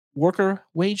after worker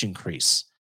wage increase.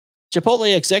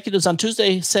 Chipotle executives on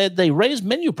Tuesday said they raised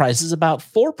menu prices about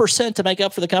 4% to make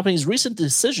up for the company's recent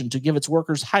decision to give its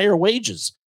workers higher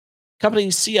wages. Company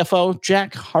CFO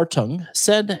Jack Hartung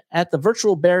said at the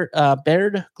virtual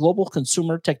Baird Global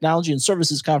Consumer Technology and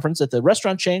Services Conference that the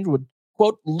restaurant chain would,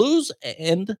 quote, lose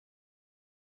the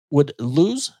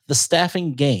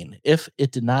staffing gain if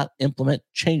it did not implement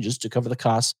changes to cover the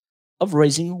costs of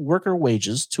raising worker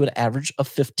wages to an average of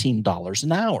 $15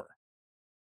 an hour.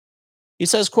 He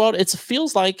says, quote, it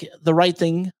feels like the right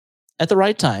thing at the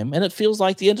right time, and it feels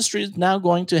like the industry is now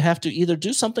going to have to either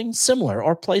do something similar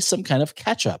or play some kind of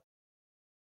catch-up.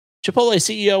 Chipotle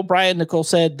CEO Brian Niccol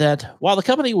said that while the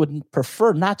company would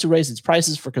prefer not to raise its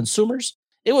prices for consumers,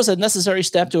 it was a necessary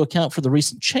step to account for the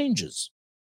recent changes.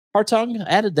 Hartung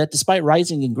added that despite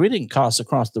rising ingredient costs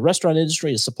across the restaurant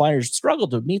industry as suppliers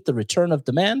struggled to meet the return of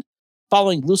demand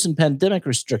following loosened pandemic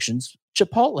restrictions,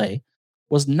 Chipotle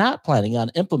was not planning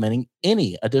on implementing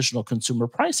any additional consumer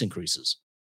price increases.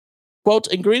 Quote,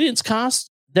 ingredients cost,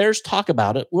 there's talk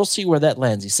about it. We'll see where that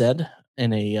lands, he said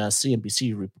in a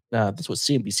CNBC. That's what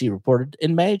CNBC reported.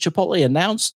 In May, Chipotle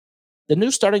announced the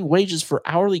new starting wages for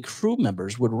hourly crew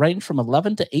members would range from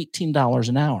 $11 to $18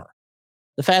 an hour.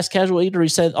 The fast casual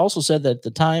eatery also said that at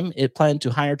the time it planned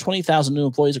to hire 20,000 new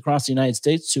employees across the United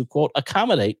States to, quote,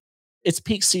 accommodate its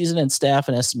peak season and staff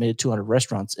an estimated 200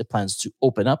 restaurants it plans to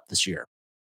open up this year.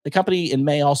 The company in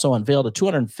May also unveiled a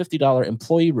 $250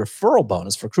 employee referral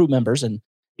bonus for crew members and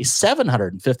a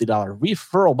 $750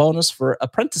 referral bonus for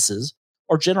apprentices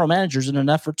or general managers in an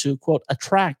effort to, quote,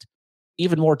 attract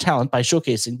even more talent by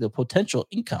showcasing the potential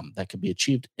income that can be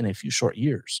achieved in a few short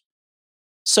years.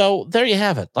 So there you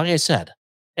have it. Like I said,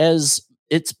 as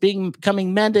it's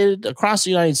becoming mandated across the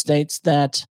United States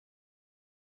that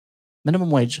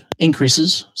minimum wage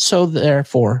increases, so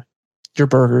therefore your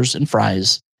burgers and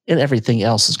fries and everything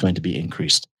else is going to be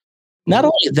increased. Not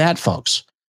only that, folks,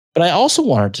 but I also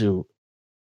wanted to,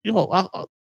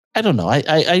 I don't know.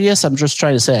 I guess I'm just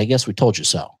trying to say, I guess we told you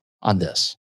so on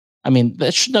this. I mean,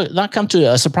 that should not come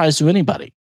to a surprise to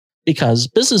anybody, because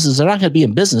businesses are not going to be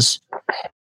in business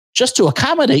just to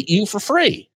accommodate you for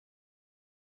free.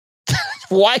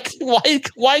 Why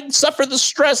suffer the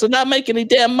stress of not making any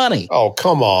damn money? Oh,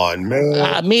 come on,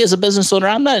 man. Me as a business owner,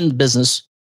 I'm not in business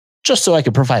just so I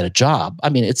can provide a job. I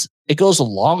mean, it goes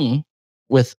along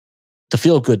with the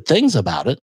feel good things about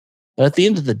it. But at the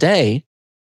end of the day,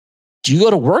 do you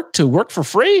go to work for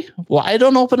free? Well, I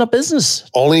don't open a business.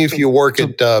 Only if you work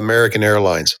at American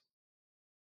Airlines.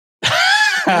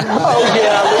 Oh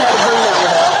yeah, we had to bring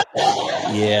that one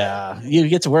up. Yeah, you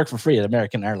get to work for free at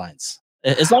American Airlines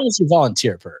as long as you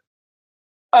volunteer for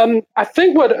it. I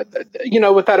think with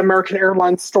that American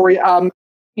Airlines story,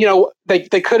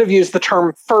 they could have used the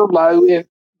term furlough,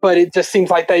 but it just seems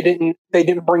like they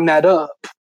didn't bring that up.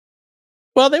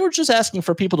 Well, they were just asking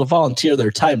for people to volunteer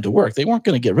their time to work. They weren't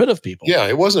going to get rid of people. Yeah,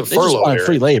 it wasn't They furlough. just wanted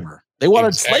free labor. They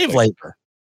wanted slave labor.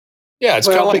 Yeah, it's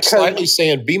kind of like slightly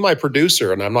saying, be my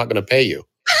producer and I'm not going to pay you.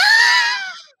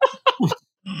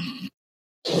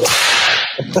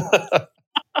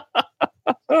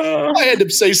 I had to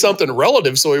say something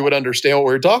relative so he would understand what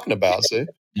we were talking about. See?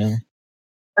 Yeah.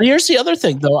 And here's the other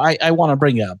thing, though, I want to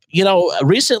bring up.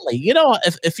 Recently,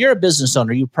 if you're a business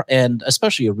owner, and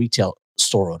especially a retail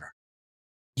store owner,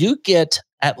 you get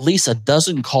at least a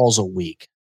dozen calls a week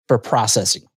for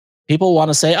processing. People want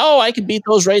to say, "Oh, I can beat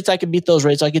those rates. I'll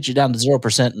get you down to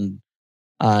 0%." And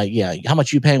how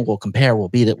much you paying? We'll compare. We'll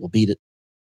beat it.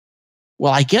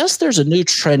 Well, I guess there's a new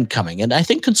trend coming, and I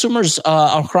think consumers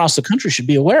across the country should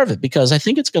be aware of it, because I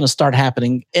think it's going to start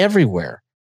happening everywhere.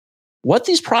 What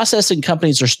these processing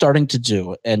companies are starting to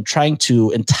do and trying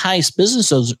to entice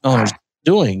business owners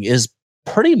doing is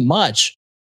pretty much,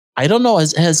 I don't know,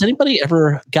 has anybody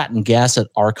ever gotten gas at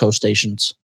Arco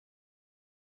stations?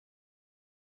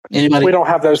 Anybody? We don't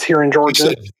have those here in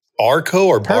Georgia. Arco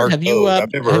or Barco?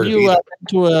 I've never heard of you been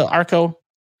to a Arco?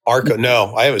 Arco,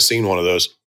 no, I haven't seen one of those.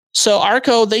 So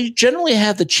Arco, they generally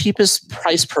have the cheapest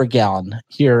price per gallon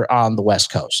here on the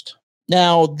West Coast.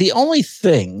 Now, the only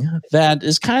thing that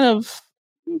is kind of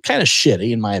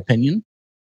shitty, in my opinion,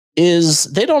 is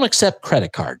they don't accept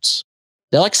credit cards.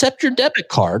 They'll accept your debit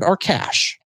card or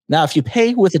cash. Now, if you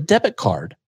pay with a debit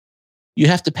card, you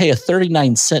have to pay a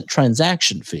 39-cent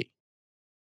transaction fee.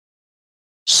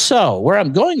 So where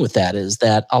I'm going with that is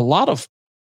that a lot of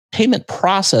payment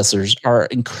processors are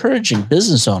encouraging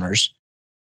business owners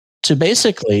to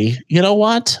basically, you know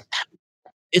what?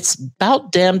 It's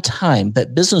about damn time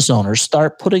that business owners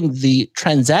start putting the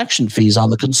transaction fees on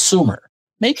the consumer.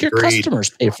 Make your customers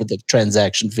pay for the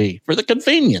transaction fee for the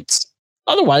convenience.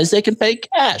 Otherwise, they can pay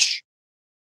cash.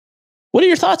 What are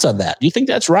your thoughts on that? Do you think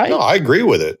that's right? No, I agree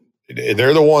with it.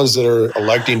 They're the ones that are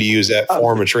electing to use that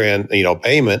form of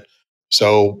payment.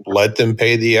 So let them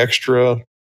pay the extra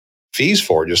fees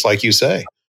for it, just like you say.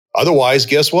 Otherwise,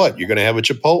 guess what? You're going to have a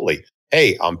Chipotle.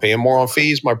 Hey, I'm paying more on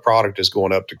fees. My product is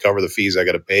going up to cover the fees I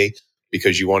got to pay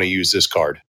because you want to use this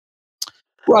card.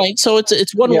 Right. So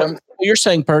it's one way. What you're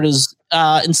saying, Bert, is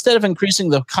instead of increasing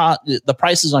the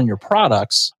prices on your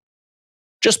products,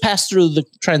 just pass through the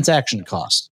transaction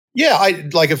cost. Yeah,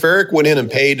 if Eric went in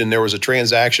and paid and there was a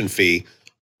transaction fee,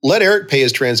 let Eric pay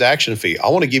his transaction fee. I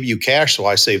want to give you cash so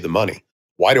I save the money.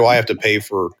 Why do I have to pay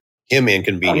for him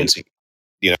inconveniencing?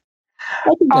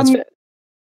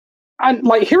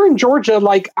 Like here in Georgia,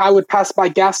 I would pass by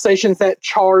gas stations that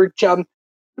charge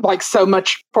so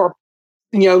much for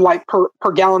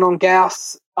per gallon on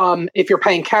gas if you're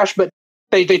paying cash, but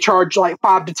they charge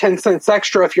 5 to 10 cents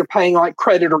extra if you're paying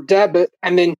credit or debit.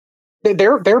 And then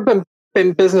there have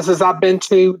been businesses I've been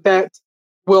to that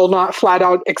will not flat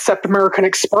out accept American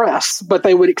Express, but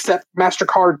they would accept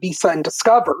MasterCard, Visa, and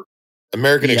Discover.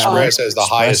 American Express has the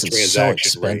highest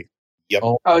transaction rate. Yep.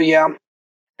 Oh yeah.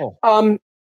 Oh.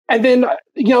 And then,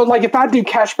 if I do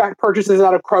cashback purchases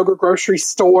at a Kroger grocery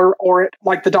store or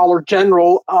at the Dollar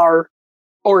General or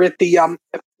at the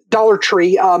Dollar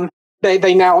Tree,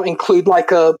 they now include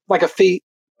a fee,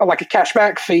 a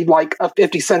cashback fee, of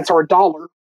 50 cents or $1.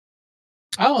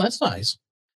 Oh, that's nice.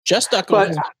 JustDuck,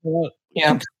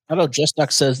 I know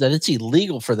JustDuck says that it's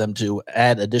illegal for them to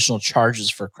add additional charges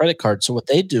for credit cards. So what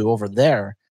they do over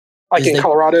there,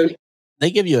 Colorado, they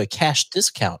give you a cash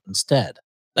discount instead.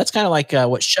 That's kind of like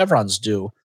what Chevrons do.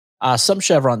 Some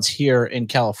Chevrons here in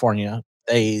California,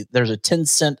 there's a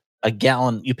 10-cent a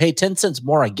gallon. You pay 10 cents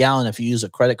more a gallon if you use a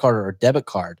credit card or a debit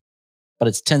card, but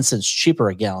it's 10 cents cheaper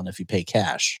a gallon if you pay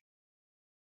cash.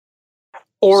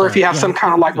 Or if you have some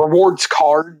kind of like rewards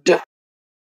card.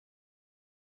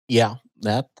 Yeah,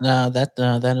 that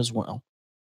as well.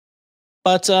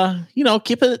 But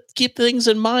keep things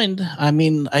in mind. I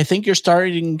mean, I think you're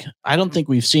starting. I don't think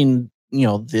we've seen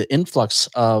the influx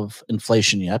of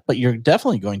inflation yet, but you're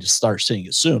definitely going to start seeing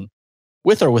it soon,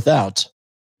 with or without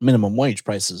minimum wage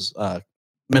prices,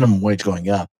 minimum wage going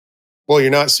up. Well,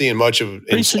 you're not seeing much of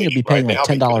pretty soon. You'll be paying like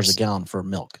 $10 a gallon for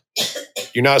milk.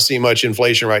 You're not seeing much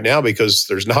inflation right now because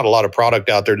there's not a lot of product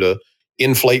out there to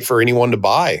inflate for anyone to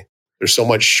buy. There's so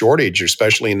much shortage,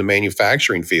 especially in the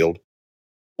manufacturing field.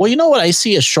 Well, you know what I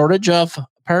see a shortage of,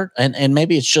 Bert, and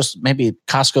maybe it's just maybe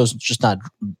Costco's just not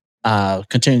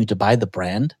continuing to buy the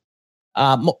brand.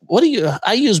 What do you?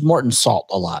 I use Morton salt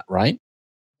a lot, right?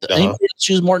 Anybody else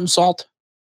use Morton salt?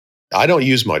 I don't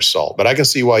use much salt, but I can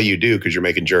see why you do because you're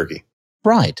making jerky.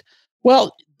 Right.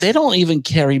 Well, they don't even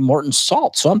carry Morton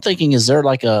salt. So I'm thinking, is there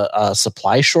like a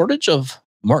supply shortage of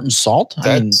Morton salt?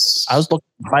 I mean, I was looking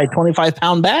to buy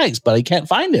 25-pound bags, but I can't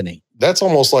find any. That's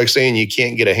almost like saying you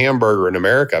can't get a hamburger in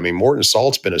America. I mean, Morton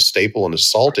salt's been a staple in the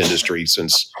salt industry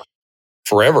since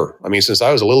forever. I mean, since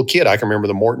I was a little kid, I can remember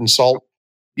the Morton salt,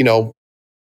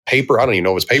 paper. I don't even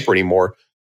know if it's paper anymore.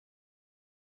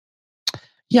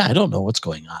 Yeah, I don't know what's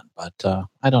going on, but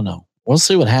I don't know. We'll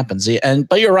see what happens.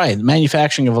 But you're right. The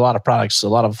manufacturing of a lot of products, a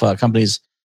lot of companies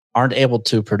aren't able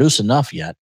to produce enough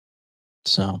yet.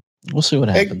 So we'll see what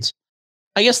happens.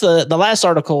 I guess the last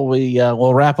article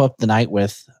we'll wrap up the night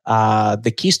with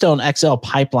the Keystone XL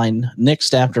pipeline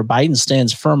nixed after Biden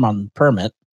stands firm on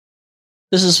permit.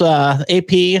 This is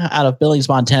AP out of Billings,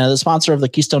 Montana. The sponsor of the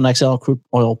Keystone XL crude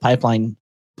oil pipeline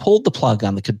pulled the plug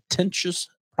on the contentious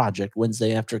project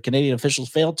Wednesday after Canadian officials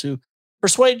failed to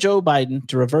persuade Joe Biden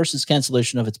to reverse his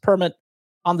cancellation of its permit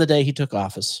on the day he took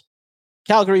office.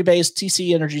 Calgary-based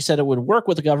TC Energy said it would work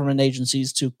with the government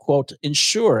agencies to, quote,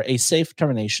 ensure a safe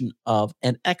termination of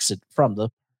an exit from the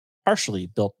partially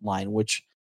built line, which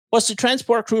was to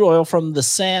transport crude oil from the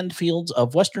sand fields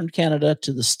of Western Canada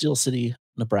to the Steel City,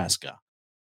 Nebraska.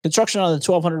 Construction on the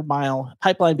 1,200-mile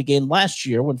pipeline began last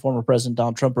year when former President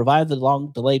Donald Trump revived the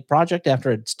long-delayed project after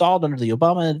it stalled under the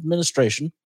Obama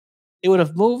administration. It would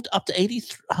have moved up to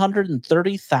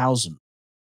 830,000,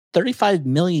 35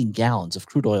 million gallons of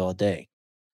crude oil a day,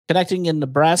 connecting in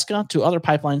Nebraska to other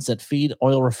pipelines that feed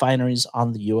oil refineries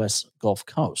on the U.S. Gulf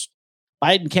Coast.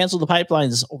 Biden canceled the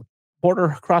pipeline's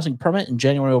border crossing permit in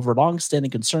January over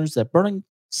long-standing concerns that burning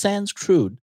sands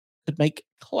crude could make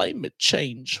climate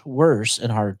change worse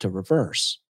and harder to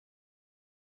reverse.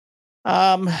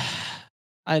 I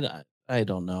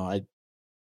don't know.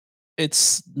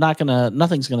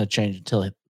 Nothing's gonna change until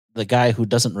the guy who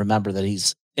doesn't remember that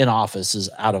he's in office is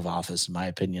out of office, in my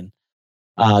opinion.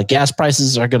 Gas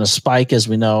prices are going to spike, as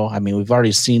we know. I mean, we've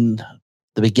already seen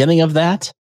the beginning of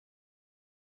that.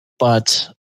 But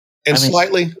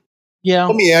slightly, yeah.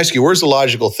 Let me ask you, where's the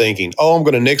logical thinking? Oh, I'm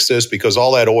going to nix this because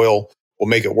all that oil will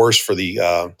make it worse for the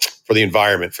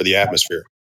environment, for the atmosphere.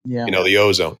 Yeah, the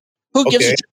ozone. Who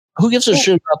gives a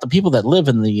shit about the people that live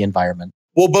in the environment?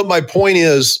 Well, but my point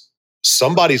is,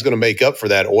 somebody's going to make up for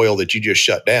that oil that you just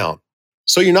shut down.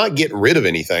 So you're not getting rid of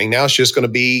anything. Now it's just going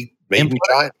to be made in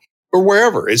China or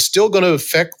wherever. It's still going to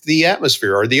affect the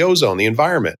atmosphere or the ozone, the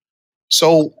environment.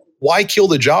 So why kill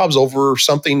the jobs over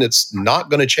something that's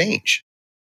not going to change?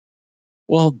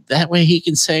 Well, that way he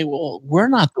can say, well, we're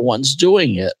not the ones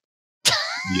doing it.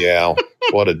 Yeah.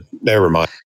 Never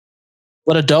mind.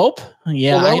 What a dope.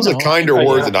 Yeah. Well, that was a kinder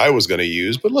word than I was going to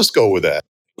use, but let's go with that.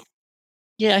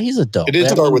 Yeah, he's a dope. It did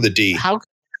start with a D. A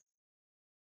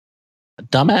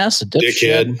dumbass, a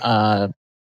dipshit,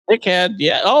 dickhead.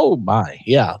 Yeah. Oh my.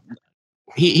 Yeah.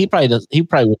 He probably does. He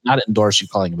probably would not endorse you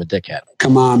calling him a dickhead.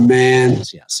 Come on, man.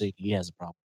 Yeah. See, he has a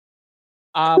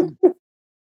problem.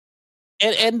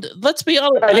 And let's be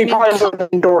honest. He probably would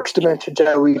endorse Dementia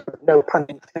Joey. No pun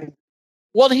intended.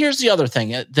 Well, here's the other thing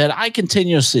that I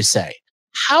continuously say: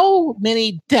 how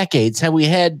many decades have we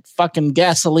had fucking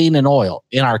gasoline and oil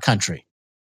in our country?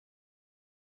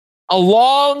 A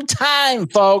long time,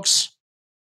 folks.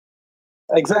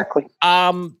 Exactly.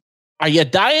 Are you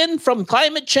dying from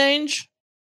climate change?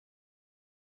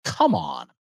 Come on.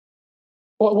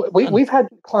 Well, we've had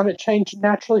climate change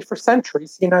naturally for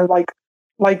centuries. Like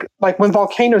when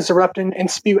volcanoes erupt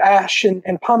and spew ash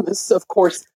and pumice, of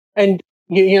course. And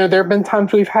there have been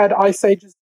times we've had ice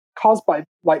ages caused by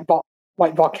like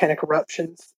volcanic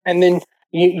eruptions. And then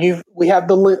we have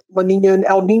the La Nina and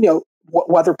El Nino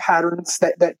weather patterns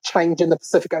that change in the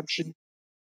Pacific Ocean.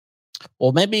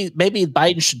 Well, maybe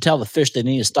Biden should tell the fish they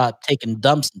need to stop taking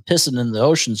dumps and pissing in the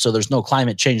ocean so there's no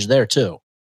climate change there too.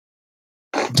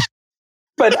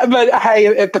 But hey,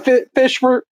 if the fish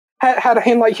had a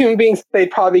hand like human beings,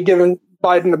 they'd probably be giving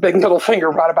Biden a big middle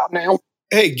finger right about now.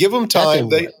 Hey, give them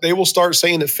time. They will start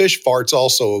saying that fish farts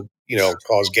also,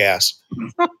 cause gas,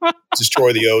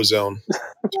 destroy the ozone.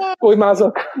 We might as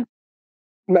well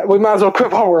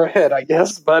quit while we're ahead, I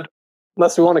guess. But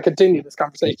unless we want to continue this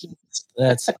conversation,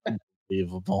 that's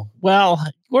unbelievable. Well,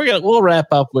 we'll wrap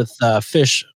up with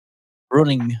fish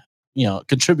ruining,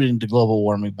 contributing to global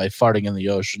warming by farting in the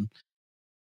ocean.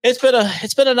 It's been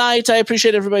a night. I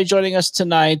appreciate everybody joining us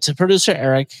tonight. Producer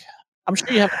Eric, I'm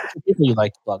sure you have people you'd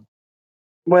like to plug.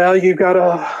 Well, you've got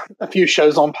a few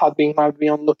shows on Podbean I would be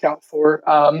on the lookout for.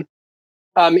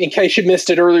 In case you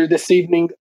missed it earlier this evening,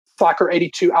 Slacker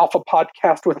 82 Alpha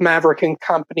podcast with Maverick and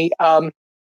Company,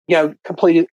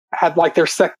 completed, had like their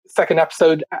second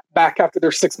episode back after their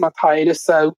 6-month hiatus.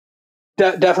 So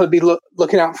definitely be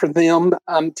looking out for them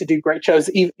to do great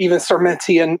shows. Even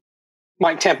Sermenti and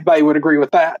Mike Tampa Bay would agree with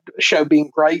that show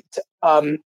being great.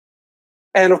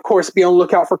 And of course, be on the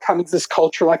lookout for Cummings is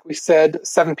Culture, like we said,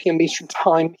 7 p.m. Eastern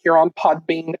Time here on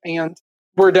Podbean. And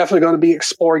we're definitely going to be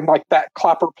exploring like that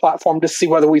Clapper platform to see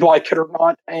whether we like it or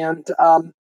not. And,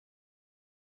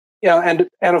 and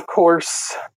of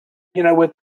course,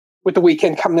 with the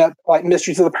weekend coming up, like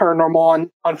Mysteries of the Paranormal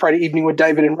on Friday evening with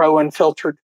David and Rowan,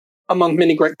 filtered among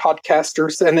many great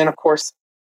podcasters. And then, of course,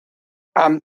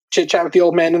 Chit Chat with the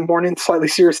Old Man in the morning, Slightly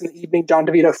Serious in the evening, Don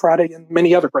DeVito Friday, and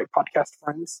many other great podcast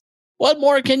friends. What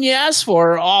more can you ask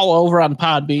for? All over on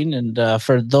Podbean. And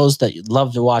for those that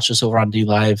love to watch us over on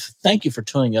DLive, thank you for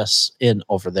tuning us in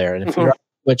over there. And if you're on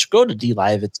Twitch, go to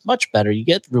DLive. It's much better. You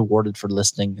get rewarded for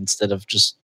listening instead of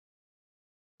just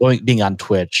being on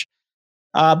Twitch.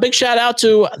 Big shout out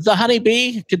to the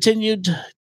Honeybee. Continue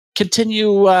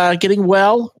getting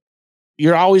well.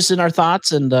 You're always in our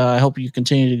thoughts, and I hope you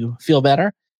continue to feel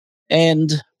better.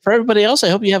 And for everybody else, I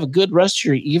hope you have a good rest of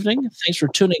your evening. Thanks for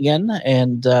tuning in.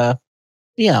 And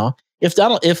if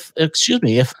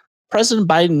President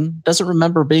Biden doesn't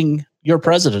remember being your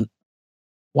president,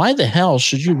 why the hell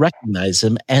should you recognize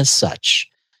him as such?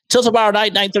 Till tomorrow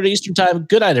night, 9:30 Eastern Time.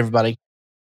 Good night, everybody.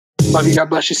 Love you. God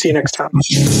bless you. See you next time.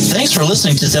 Thanks for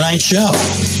listening to tonight's show.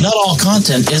 Not all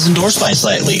content is endorsed by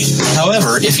Slightly.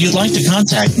 However, if you'd like to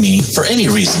contact me for any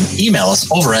reason, email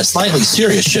us over at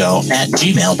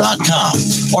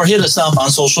slightlyserioushow@gmail.com or hit us up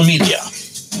on social media.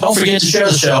 Don't forget to share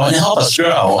the show and help us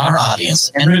grow our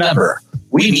audience. And remember,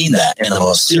 we mean that in the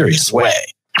most serious way.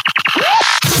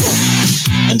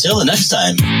 Until the next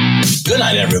time, good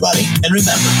night, everybody. And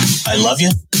remember, I love you.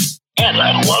 And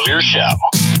I love your show.